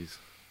 jeez.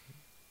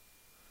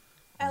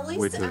 At We're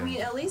least, doomed.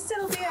 at least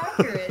it'll be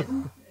accurate.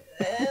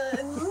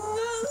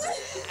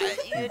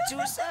 Yeah, to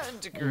a certain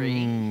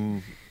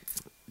degree.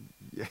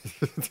 Yeah.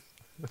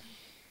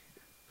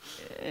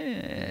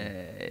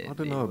 I I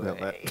don't know about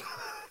that.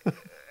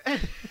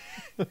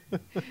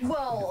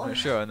 Well, I'm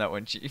sure on that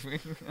one, Chief.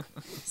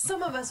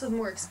 some of us with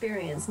more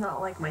experience,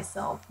 not like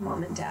myself,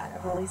 mom and dad.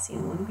 I've only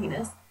seen one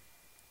penis.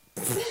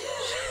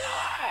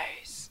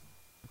 Nice.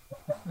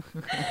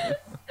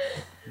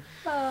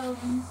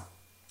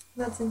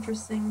 That's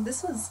interesting.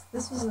 This was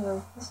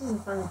a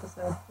fun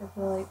episode. I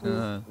feel like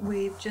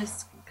we've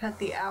just cut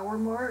the hour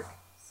mark.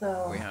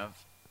 So We have.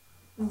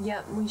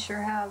 Yep, we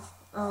sure have.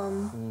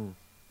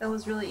 That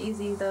was really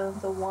easy. The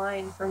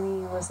wine for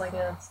me was like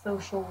a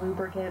social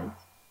lubricant.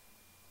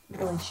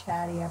 Really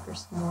chatty after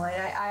some wine.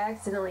 I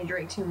accidentally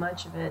drank too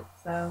much of it,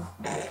 so.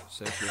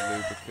 Social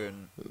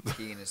lubricant,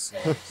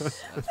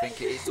 penises. I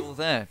think it's all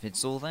there.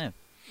 It's all there.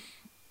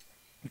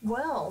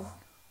 Well,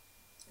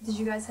 did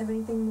you guys have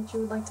anything that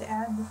you would like to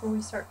add before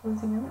we start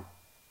closing out?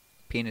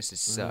 Penises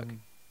suck.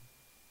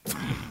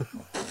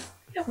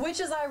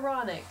 Which is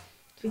ironic,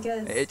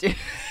 because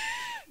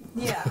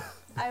yeah,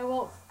 I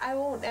won't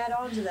add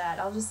on to that.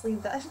 I'll just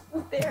leave that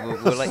there.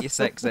 We'll let your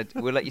sex ed.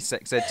 We'll let your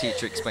sex ed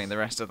teacher explain the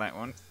rest of that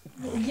one.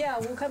 Yeah,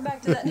 we'll come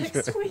back to that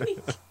next week.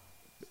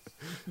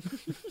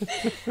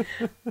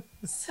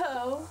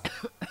 So,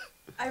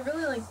 I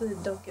really like the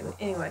don't give it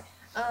anyway.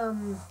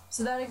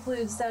 So that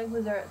concludes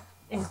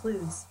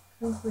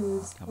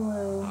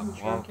hello, I'm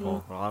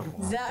drinking.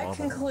 That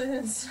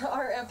concludes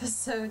our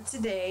episode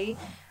today.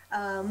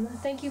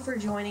 Thank you for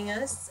joining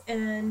us,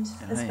 and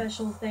a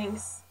special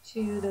thanks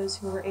to those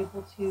who were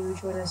able to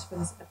join us for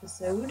this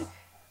episode,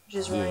 which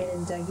is Ryan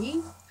and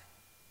Dougie.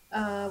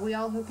 We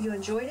all hope you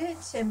enjoyed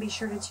it, and be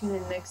sure to tune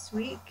in next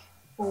week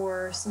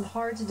for some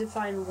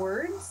hard-to-define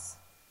words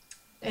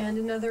and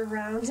another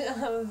round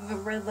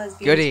of Red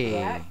Lesbians Goody.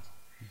 React.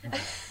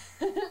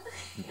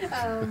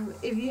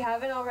 If you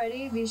haven't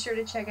already, be sure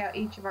to check out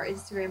each of our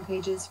Instagram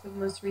pages for the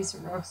most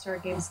recent Rockstar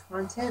Games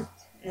content.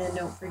 And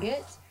don't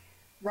forget,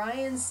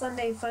 Ryan's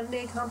Sunday Fun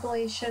Day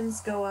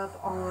compilations go up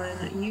on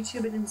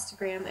YouTube and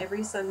Instagram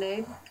every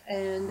Sunday,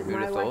 and Who'd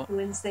my have thought? Wacky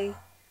Wednesday.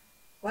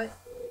 What?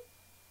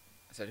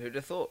 I said, who'd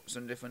have thought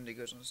Sunday Funday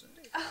goes on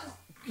Sunday?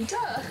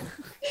 Duh.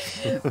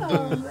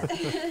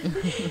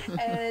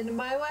 And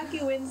my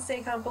Wacky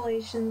Wednesday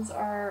compilations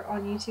are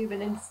on YouTube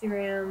and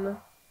Instagram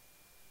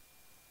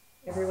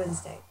every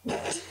Wednesday.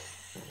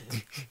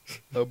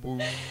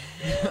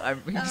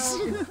 I'm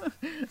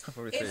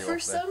If for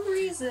some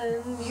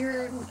reason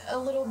you're a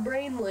little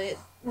brainlet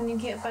and you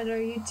can't find our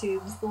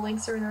YouTubes, the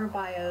links are in our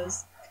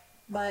bios.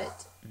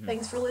 But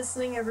thanks for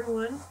listening,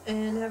 everyone,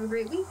 and have a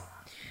great week.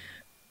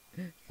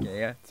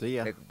 Yeah. See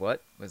ya.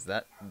 What was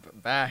that?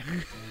 Bye.